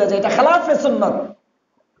আমলে চলে যায়। এটা খেলাফে সুন্নত,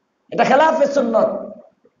 এটা খেলাফে সুন্নত।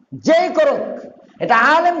 যেই করুক, এটা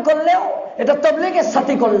আলেম করলেও, এটা তাবলীগের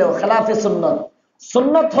সাথী করলেও খেলাফে সুন্নত।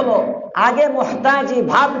 সুন্নত হলো আগে মুহতাজি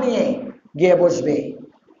ভাব নিয়ে গিয়ে বসবে।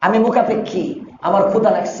 আমি মুখাপেক্ষী, আমার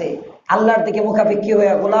ক্ষুধা লাগছে, আল্লাহর দিকে মুখাপেক্ষী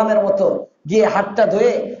হয়ে গোলামের মতো গিয়ে হাতটা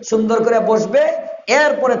ধুয়ে সুন্দর করে বসবে।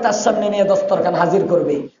 এরপরে তার সামনে নিয়ে দস্তরখান হাজির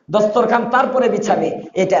করবে, দস্তরখান তারপরে বিছাবে।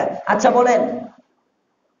 এটা আচ্ছা বলেন,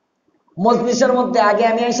 মজলিসের মধ্যে আগে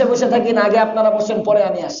আমি এসে বসে থাকি না আগে আপনারা বসেন পরে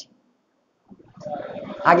আমি আসি?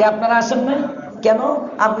 আগে আপনারা আসেন না কেন?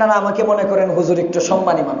 আপনারা আমাকে মনে করেন হুজুর একটু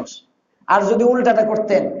সম্মানী মানুষ। আর যদি উল্টাটা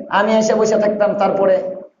করতেন, আমি এসে বসে থাকতাম তারপরে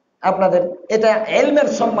আপনাদের, এটা ইলমের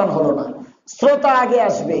সম্মান হলো না। শ্রোতা আগে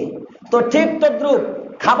আসবে। তো ঠিক তদ্রুপ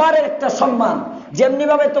খাবারের একটা সম্মান। যেমনি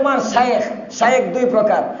ভাবে তোমার শায়েখ, শায়েখ দুই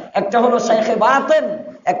প্রকার, একটা হলো শায়েখে বাতেন,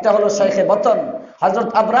 একটা হলো শায়েখে বতন। হযরত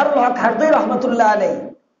আবরারুল হক হারদুই রহমাতুল্লাহ আলাইহি,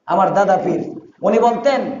 আমার দাদা পীর, উনি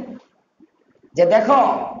বলতেন যে দেখো,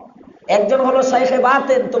 একজন হলো শায়েখে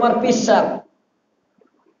বাতেন, তোমার পিসাব।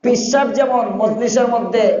 পিসাব যেমন মজলিসের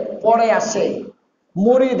মধ্যে পরে আসে,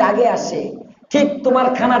 মুরিদ আগে আসে, ঠিক তোমার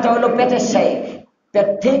খানাটা হলো পেটের শায়েখ। পেট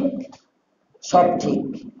ঠিক, সব ঠিক।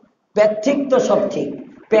 পেট ঠিক তো সব ঠিক,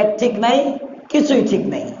 পেট ঠিক নাই, কিছুই ঠিক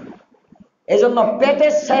নাই। এজন্য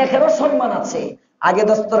পেটের শায়েখেরও সম্মান আছে। আগে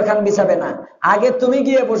দস্তরখান বিছাবে না, আগে তুমি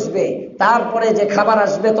গিয়ে বসবে, তারপরে যে খাবার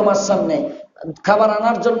আসবে তোমার সামনে, খাবার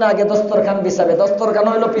আনার জন্য আগে দস্তরখান বিছাবে। দস্তরখান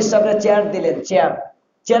হইলো পিসাবের চেয়ার দিলেন, চেয়ার,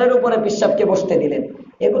 চেয়ারের উপরে পিসাবকে বসতে দিলেন।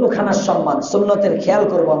 এগুলো খানার সম্মান, সুন্নতের খেয়াল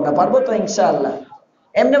করবো আমরা, পারবো তো ইনশাআল্লাহ।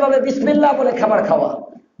 এমনি ভাবে বিসমিল্লাহ বলে খাবার খাওয়া,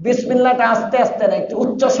 বিসমিল্লাহটা আস্তে আস্তে না, একটু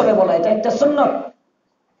উচ্চ স্বরে বলা, এটা একটা সুন্নত।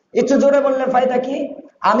 একটু জোরে বললে ফায়দা কি?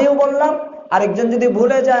 আমিও বললাম, আরেকজন যদি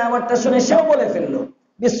ভুলে যায় আমারটা শুনে সেও বলে ফেললো।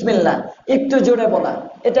 বিসমিল্লাহ একটু জোরে বলা,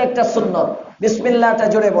 এটা একটা সুন্নত। বিসমিল্লাহটা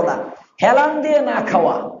জোরে বলা। হেলান দিয়ে না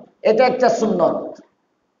খাওয়া, এটা একটা সুন্নত।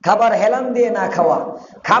 খাবার হেলান দিয়ে না খাওয়া।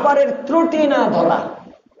 খাবারের ত্রুটি না ধরা,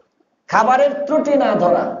 খাবারের ত্রুটি না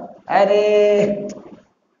ধরা। আরে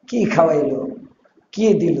কি খাওয়াইলো, কি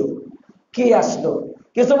দিল, কি আসলো।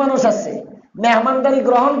 কিছু মানুষ আছে মেহমানদারি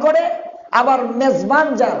গ্রহণ করে, আবার মেজবান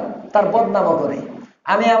যার তার বদনামও করে।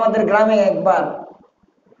 আমি আমাদের গ্রামে একবার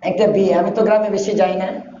একটা বিয়ে, আমি তো গ্রামে বেশি যাই না,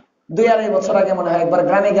 2-2.5 বছর আগে মনে হয় একবার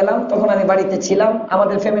গ্রামে গেলাম। তখন আমি বাড়িতে ছিলাম,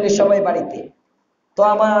 আমাদের ফ্যামিলির সবাই বাড়িতে। তো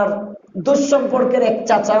আমার দুঃসম্পর্কের এক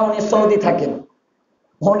চাচা, উনি সৌদি থাকেন,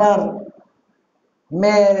 ওনার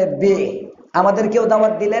মেয়ের বিয়ে, আমাদেরকেও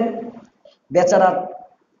দাওয়াত দিলেন। বেচারা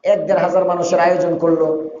 1-1.5 হাজার মানুষের আয়োজন করলো।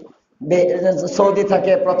 সৌদি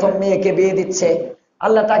থাকে, প্রথম মেয়েকে বিয়ে দিচ্ছে,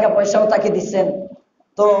 আল্লাহ টাকা পয়সাও তাকে দিচ্ছেন।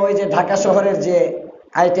 তো ওই যে ঢাকা শহরের যে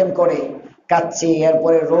আইটেম করে, কাচ্চি,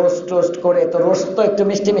 এরপরে রোস্ট টোস্ট করে, তো রোস্ট তো একটু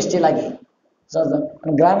মিষ্টি মিষ্টি লাগে।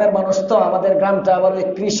 গ্রামের মানুষ তো, আমাদের গ্রামটা আবার ওই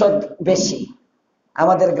কৃষক বেশি।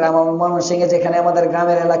 আমাদের গ্রাম ময়মনসিংহে যেখানে আমাদের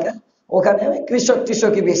গ্রামের এলাকা, ওখানে কৃষক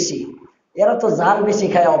টিষকই বেশি। এরা তো ঝাল বেশি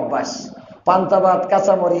খায় অভ্যাস, পান্তা ভাত,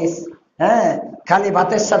 কাঁচামরিচ, হ্যাঁ, খালি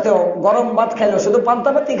ভাতের সাথেও গরম ভাত খাইলো, শুধু পান্তা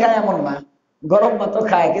ভাতই খায় এমন না, গরম ভাতও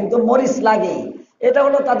খায়, কিন্তু মরিচ লাগে। এটা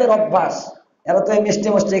হলো তাদের অভ্যাস। এরা তো এই মিষ্টি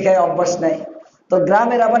মিষ্টি খায় অভ্যাস নেই। তো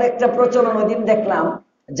গ্রামের আবার একটা প্রচলন, ওই দিন দেখলাম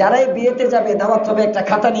যারাই বিয়েতে যাবে দাওয়াত হবে একটা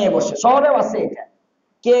খাতা নিয়ে বসে, শহরেও আছে এটা,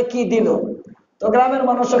 কে কি দিল। তো গ্রামের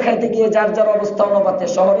মানুষও খাইতে গিয়ে যার যার অবস্থা অনুপাতে,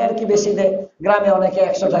 শহরে আর কি বেশি দেয়, গ্রামে অনেকে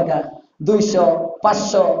 100 টাকা, 200,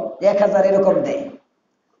 500, 1000 এরকম দেয়।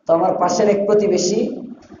 তো আমার পাশের এক প্রতিবেশী,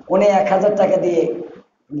 উনি 1000 টাকা দিয়ে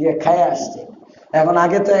গিয়ে খায় আসছে। এখন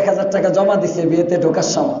আগে তো 1000 টাকা জমা দিছে বিয়েতে ঢোকার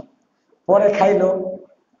সময়, পরে খাইলো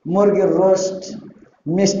মুরগির রোস্ট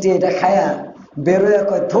মিষ্টি, এটা খায়া বেরোয়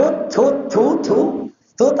কয় থু থু থু থু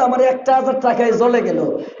থু, আমার 1000 টাকায় জ্বলে গেল।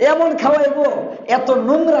 এমন খাওয়াইবো, এত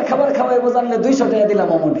নোংরা খাবার খাওয়াইবো, জানলে 200 টাকা দিলাম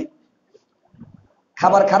অমনে।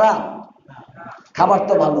 খাবার খারাপ? খাবার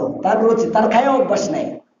তো ভালো, তার রুচি, তার খাওয়া অভ্যাস নাই।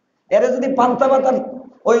 এর যদি পান্তা ভাত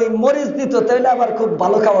ওই মরিচ দিত তাহলে আবার খুব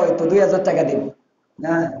ভালো খাওয়া হইতো, 2000 টাকা দিব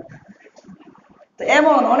না। তো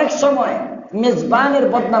এমন অনেক সময় মেজবানের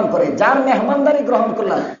বদনাম করে, যার মেহমানদারি গ্রহণ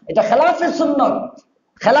করলাম, এটা খেলাফে সুন্নত,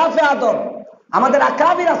 খেলাফে আদব। আমাদের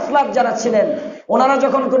আকাবির আসলাফ যারা ছিলেন, ওনারা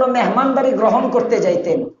যখন কোনো মেহমানদারি গ্রহণ করতে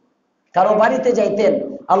যাইতেন, কারো বাড়িতে যাইতেন,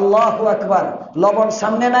 আল্লাহু আকবার, লবণ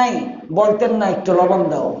সামনে নাই, বলতেন না একটু লবণ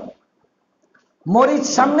দাও। মরিচ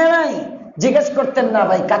সামনে নাই, জিজ্ঞেস করতেন না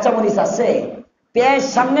ভাই কাঁচা মরিচ আছে। পেঁয়াজ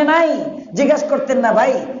সামনে নাই, জিজ্ঞেস করতেন না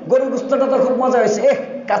ভাই গরুর গোশতটা তো খুব মজা হয়েছে,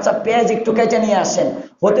 কাঁচা পেঁয়াজ একটু কেটে নিয়ে আসেন।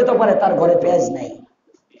 হতে তো পারে তার ঘরে পেঁয়াজ নাই,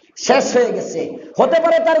 শেষ হয়ে গেছে। হতে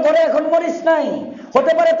পারে তার ঘরে এখন মরিচ নাই,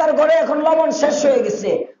 হতে পারে তার ঘরে এখন লবণ শেষ হয়ে গেছে।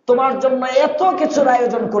 তোমার জন্য এত কিছুর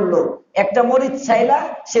আয়োজন করলো, একটা মরিচ চাইলা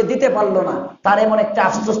সে দিতে পারলো না, তার এমন একটা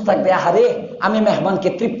আফসোস থাকবে, আহারে আমি মেহমানকে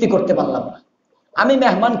তৃপ্তি করতে পারলাম না, আমি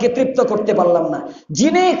মেহমানকে তৃপ্ত করতে পারলাম না।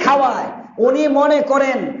 যিনি খাওয়ায় উনি মনে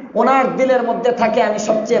করেন, ওনার দিলের মধ্যে থাকে আমি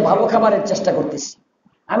সবচেয়ে ভালো খাবারের চেষ্টা করতেছি,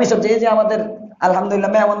 আমি সবচেয়ে। এই যে আমাদের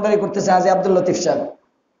আলহামদুলিল্লাহ মেহমানদারি করতেছে আজ আব্দুল লতিফ সাহেব,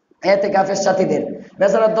 এতেকাফের সাথীদের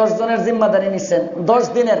বেচারা 10 জনের জিম্মাদারি নিচ্ছেন, 10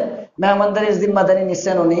 দিনের মেহমানদারির জিম্মাদারি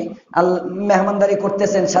নিচ্ছেন উনি। মেহমানদারি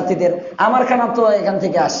করতেছেন সাথীদের। আমার খানা তো এখান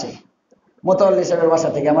থেকে আসে, মোতাল্লি সাহেবের বাসা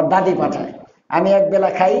থেকে আমার দাদি পাঠায়, আমি এক বেলা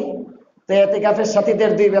খাই। তো এতেকাফের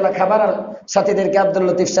সাথীদের 2 বেলা খাবার, আর সাথীদেরকে আব্দুল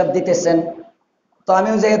লতিফ সাহেব দিতেছেন। তো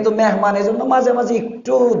আমিও যেহেতু মেহমান, এই জন্য মাঝে মাঝে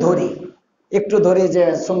একটু ধরি যে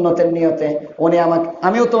সুন্নতের নিয়তে উনি আমাকে,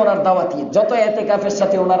 আমিও তো ওনার দাওয়াতি, যত এতেকাফের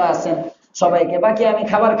সাথে ওনারা আছেন সবাইকে, বাকি আমি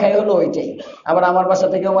খাবার খাই হলো ওইটাই। আবার আমার বাসা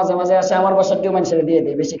থেকেও মাঝে মাঝে আসে, আমার বাসাটিও মানুষের দিয়ে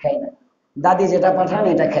দেয়, বেশি খাই না। দাদি যেটা পাঠান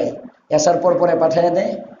এটা খাই, আসার পর পরে পাঠিয়ে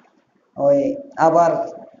দেয়। ওই আবার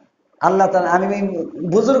আল্লাহ তাআলা, আমি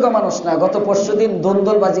বুজুর্গ মানুষ না, গত পরশুদিন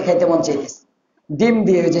দন্দল বাজি খাইতে মন চাইতেছে, ডিম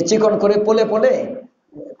দিয়ে ওই যে চিকন করে পোলে পোলে,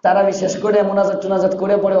 তারা বিশেষ করে মোনাজাত টোনাজাত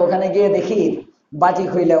করে পরে ওখানে গিয়ে দেখি বাজি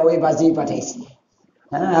খুইলা ওই বাজি পাঠাইছি।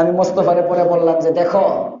 হ্যাঁ, আমি মোস্তফারে পরে বললাম যে দেখো,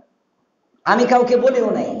 আমি কাউকে বলিও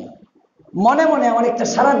নাই, মনে মনে আমার একটা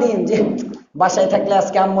সারাদিন যে বাসায় থাকলে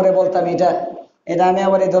আজকে আম্মুরে বলতাম এটা এটা আমি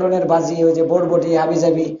আবার এই ধরনের বাজি, ওই যে বরবটি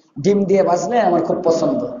হাবিজাবি ডিম দিয়ে বাজলে আমার খুব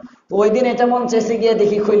পছন্দ। তো ওই দিন এটা মন চেয়েছে, গিয়ে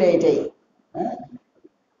দেখি খুইলে এটাই। হ্যাঁ,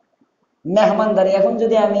 মেহমানদারি। এখন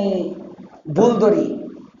যদি আমি ভুল ধরি,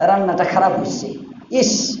 রান্নাটা খারাপ হচ্ছে,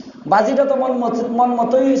 ইস বাজিটা তো মন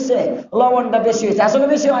মতোই হয়েছে, লবণটা বেশি হয়েছে, আসলে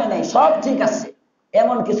বেশি হয় নাই, সব ঠিক আছে,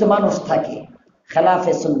 এমন কিছু মানুষ থাকে।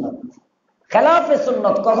 খেলাফে সুন্নত, খেলাফে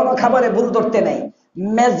সুন্নত, কখনো খাবারে ভুল ধরতে নাই।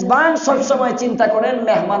 মেজবান সবসময় চিন্তা করেন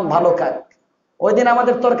মেহমান ভালো খাক। ওই দিন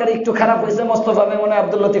আমাদের তরকারি একটু খারাপ হয়েছে, মোস্তফা মেমনে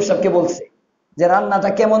আব্দুল লতিফ সাহেবকে বলছে যে রান্নাটা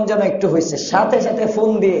কেমন যেন একটু হয়েছে, সাথে সাথে ফোন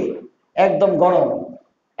দিয়ে একদম গরম,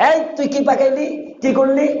 এই তুই কি পাকাইলি, কি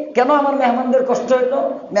করলি, কেন আমার মেহমানদের কষ্ট হইলো,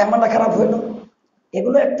 মেহমানটা খারাপ হইলো।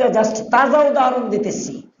 এগুলো একটা জাস্ট তাজা উদাহরণ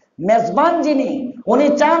দিতেছি। মেজবান যিনি, উনি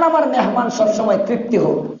চান আমার মেহমান সবসময় তৃপ্তি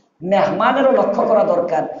হোক। মেহমানেরও লক্ষ্য করা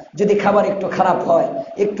দরকার, যদি খাবার একটু খারাপ হয়,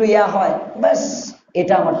 একটু হয়, ব্যাস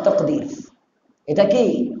এটা আমার তকদির, এটা কি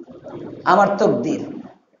আমার তকদির।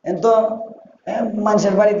 কিন্তু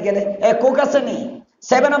মানুষের বাড়িতে গেলে কোক আছে নি,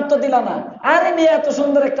 7 আপ তো দিলা না, আরে মেয়ে এত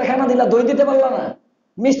সুন্দর একটা খানা দিলা, দই দিতে পারলা না,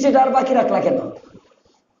 মিষ্টিটা আর বাকি রাখলা কেন?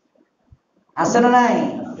 আছে না নাই?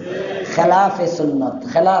 খেলাফে সুন্নত,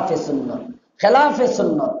 খেলাফে সুন্নত, খেলাফে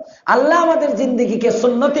সুন্নত। আল্লাহ আমাদের জিন্দেগিকে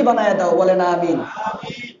সুন্নতি বানায় দাও, বলে না আমিন।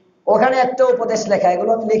 ওখানে একটা উপদেশ লেখা,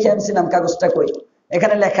 এগুলো আমি লিখে আনছিলাম, কাগজটা কই,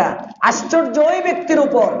 এখানে লেখা, আশ্চর্য ওই ব্যক্তির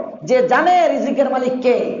উপর যে জানে রিজিকের মালিক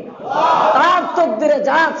কে, তার তকদিরে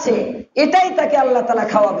যা আছে এটাই তাকে আল্লাহ তাআলা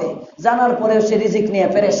খাওয়াবে, জানার পরেও সে রিজিক নিয়ে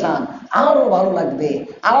পেরেশান, আরো ভালো লাগবে,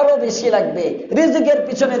 আরো বেশি লাগবে, রিজিকের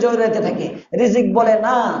পিছনে জড়াইতে থাকে। রিজিক বলে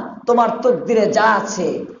না, তোমার তকদিরে যা আছে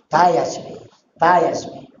তাই আসবে, তাই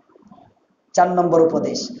আসবে। 4 নম্বর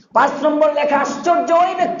উপদেশ। 5 নম্বর লেখা, আশ্চর্য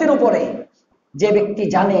ওই ব্যক্তির উপরে যে ব্যক্তি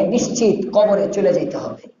জানে নিশ্চিত কবরে চলে যেতে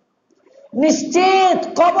হবে, নিশ্চিত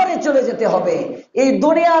কবরে চলে যেতে হবে। এই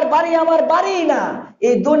দুনিয়ার বাড়ি আমার বাড়ি না,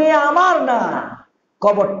 এই দুনিয়া আমার না,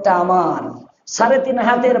 কবরটা আমার, 3.5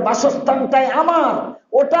 হাতের বাসস্থানটাই আমার,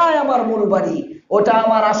 ওটাই আমার মূল বাড়ি, ওটা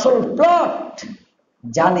আমার আসল প্লট।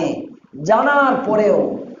 জানে, জানার পরেও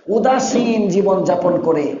উদাসীন জীবন যাপন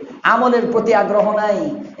করে, আমলের প্রতি আগ্রহ নাই,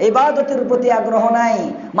 ইবাদতের প্রতি আগ্রহ নাই,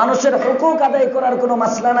 মানুষের হুকুক আদায় করার কোনো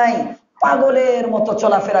মাসলা নাই, পাগলের মতো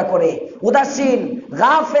চলাফেরা করে, উদাসীন,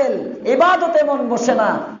 গাফেল, ইবাদতে মন বসে না।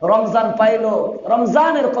 রমজান পাইলো,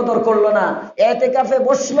 রমজানের কদর করলো না। এতেকাফে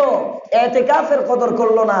বসলো, এতেকাফের কদর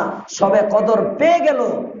করলো না। সবে কদর পেয়ে গেল,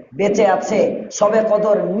 বেঁচে আছে, সবে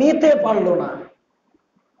কদর নিতে পারলো না।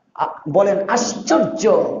 বলেন আশ্চর্য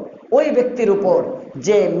ওই ব্যক্তির উপর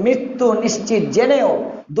যে মৃত্যু নিশ্চিত জেনেও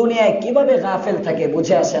দুনিয়ায় কিভাবে গাফেল থাকে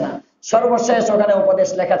বুঝে আসে না। সর্বশেষ ওখানে উপদেশ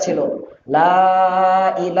লেখা ছিল, লা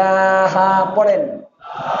ইলাহা, পড়েন,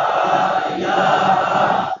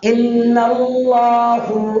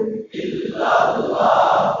 ইল্লাল্লাহু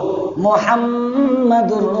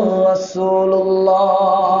মুহাম্মাদুর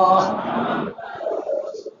রাসূলুল্লাহ।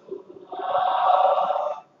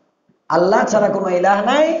 আল্লাহ ছাড়া কোনো ইলাহ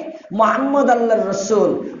নাই, মুহাম্মদ আল্লাহর রাসূল।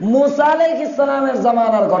 মুসা আলাইহিস সালামের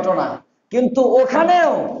জামানার ঘটনা, কিন্তু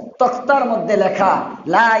ওখানেও তখতার মধ্যে লেখা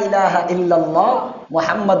লা ইলাহা ইল্লাল্লাহ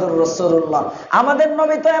মুহাম্মাদুর রাসূলুল্লাহ। আমাদের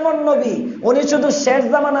নবী তো এমন নবী, উনি শুধু শেষ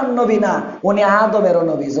জামানার নবী না, উনি আদমেরও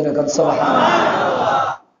নবী। জোরে কোন সুবহানাল্লাহ।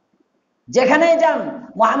 যেখানেই যান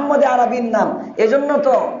মুহাম্মদে আরবির নাম। এজন্য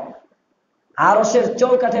তো আরশের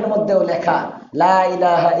চৌকাঠের মধ্যেও লেখা লা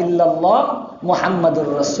ইলাহা ইল্লাল্লাহ মুহাম্মাদুর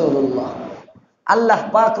রাসূলুল্লাহ। আল্লাহ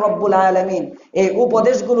পাক রব্বুল আলামিন এই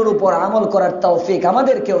উপদেশগুলোর উপর আমল করার তৌফিক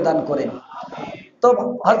আমাদেরকেও দান করেন। তো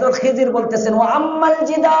হযরত খিজির বলতেছেন, ওয়া আম্মাল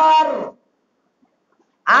জিদার,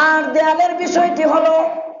 আর দেয়ালের বিষয়টি হলো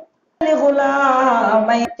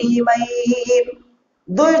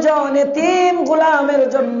দুইজন এতিম গোলামের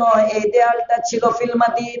জন্য এই দেয়ালটা ছিল ফিল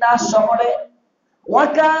মাদিনা শহরে। ওয়া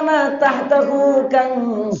কানা তাহতাহু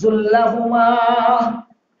কানজুল লাহুমা,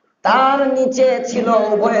 তার নিচে ছিল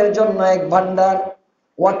উভয়ের জন্য এক ভান্ডার।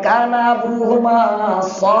 ওয়া কানা আবুহুমা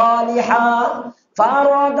সালিহা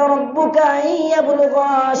ফারাদা রাব্বুকা আইয়াবলুগা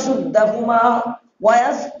শুদ্দাহুমা ওয়া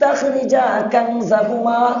ইস্তাখরিজা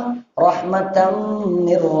কানজাহুমা রাহমাতাম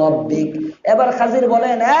মির রাব্বিক। এবার খাজির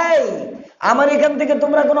বলেন, এই আমার এখান থেকে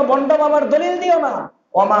তোমরা কোনো বন্ড বাবার দলিল দিও না।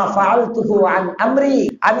 ওমা ফাআলতুহু আন আমরি,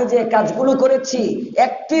 আমি যে কাজগুলো করেছি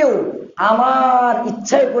একটিও আমার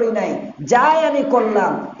ইচ্ছায় করি নাই, যাই আমি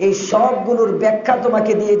করলাম এই সবগুলোর ব্যাখ্যা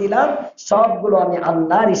তোমাকে দিয়ে দিলাম, সবগুলো আমি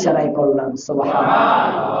আল্লাহর ইশারায় করলাম।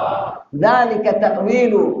 সুবহানাল্লাহ। যালিকা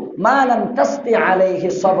তা'ওয়িলু মা লাম তাসতি আলাইহি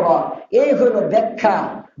সাবরা, এই হলো ব্যাখ্যা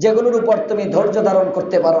যেগুলোর উপর তুমি ধৈর্য ধারণ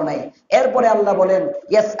করতে পারো নাই। এরপরে আল্লাহ বলেন,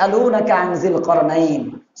 ইয়াসআলুনাকা আন যিল করনাইন।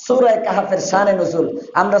 সূরা কাহফের শানে নুজুল।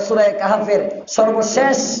 আমরা সূরা কাহফের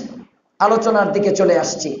সর্বশেষ আলোচনার দিকে চলে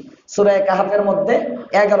আসছি। সূরা কাহফের মধ্যে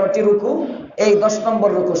 11টি রুকু, এই 10 নম্বর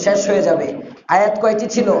রুকু শেষ হয়ে যাবে। আয়াত কয়টি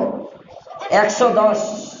ছিল?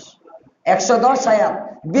 110 আয়াত।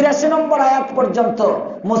 82 নম্বর আয়াত পর্যন্ত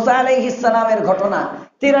মুসা আলাইহিস সালামের ঘটনা।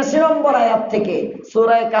 83 নম্বর আয়াত থেকে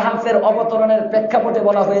সূরা কাহফের অবতরণের প্রেক্ষাপটে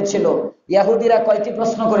বলা হয়েছিল ইহুদিরা কয়টি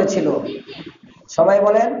প্রশ্ন করেছিল? সবাই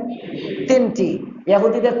বলেন, 3টি।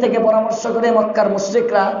 ইহুদিদের থেকে পরামর্শ করে মক্কার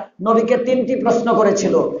মুশরিকরা নবীকে 3টি প্রশ্ন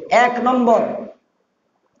করেছিল। 1 নম্বর,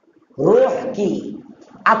 রূহ কি,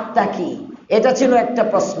 আত্মা কি, এটা ছিল একটা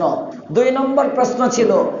প্রশ্ন। 2 নম্বর প্রশ্ন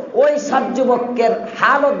ছিল ওই 7 যুবকের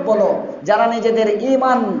হালত বলো যারা নিজেদের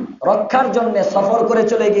ঈমান রক্ষার জন্য সফর করে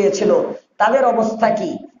চলে গিয়েছিল, তাদের অবস্থা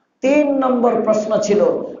কি। 3 নম্বর প্রশ্ন ছিল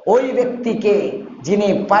ওই ব্যক্তিকে যিনি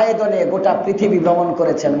পায়ে দলে গোটা পৃথিবী ভ্রমণ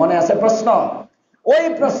করেছেন। মনে আছে প্রশ্ন? ওই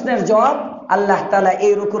প্রশ্নের জবাব আল্লাহ তাআলা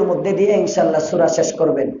এই রুকুর মধ্যে দিয়ে ইনশাআল্লাহ সূরা শেষ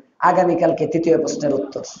করবেন। আগামীকালকে 3য় প্রশ্নের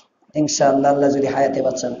উত্তর ইনশাআল্লাহ, আল্লাহ যদি হায়াতে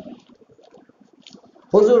বাঁচান।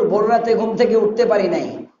 হুজুর ভোর রাতে ঘুম থেকে উঠতে পারি নাই,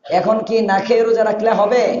 এখন কি না খেয়ে রোজা রাখলে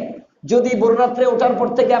হবে? যদি ভোর রাত্রে ওঠার পর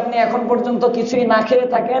থেকে আপনি এখন পর্যন্ত কিছুই না খেয়ে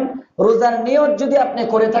থাকেন, রোজার নিয়ত যদি আপনি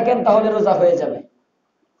করে থাকেন তাহলে রোজা হয়ে যাবে।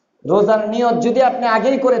 রোজার নিয়ত যদি আপনি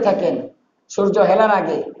আগেই করে থাকেন, সূর্য হেলার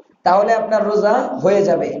আগে, তাহলে আপনার রোজা হয়ে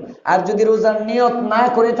যাবে। আর যদি রোজার নিয়ত না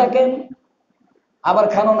করে থাকেন, আবার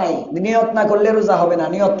খানো নাই, নিয়ত না করলে রোজা হবে না,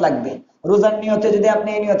 নিয়ত লাগবে। রোজার নিয়তে যদি আপনি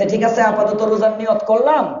এই নিয়তে ঠিক আছে আপাতত রোজার নিয়ত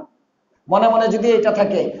করলাম, মনে মনে যদি এটা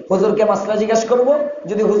থাকে হুজুরকে মাসলা জিজ্ঞাসা করব,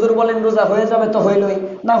 যদি হুজুর বলেন রোজা হয়ে যাবে তো হইলই,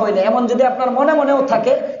 না হইলে এমন যদি আপনার মনে মনেও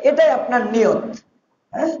থাকে, এটাই আপনার নিয়ত,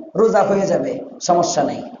 হ্যাঁ, রোজা হয়ে যাবে, সমস্যা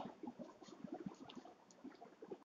নেই।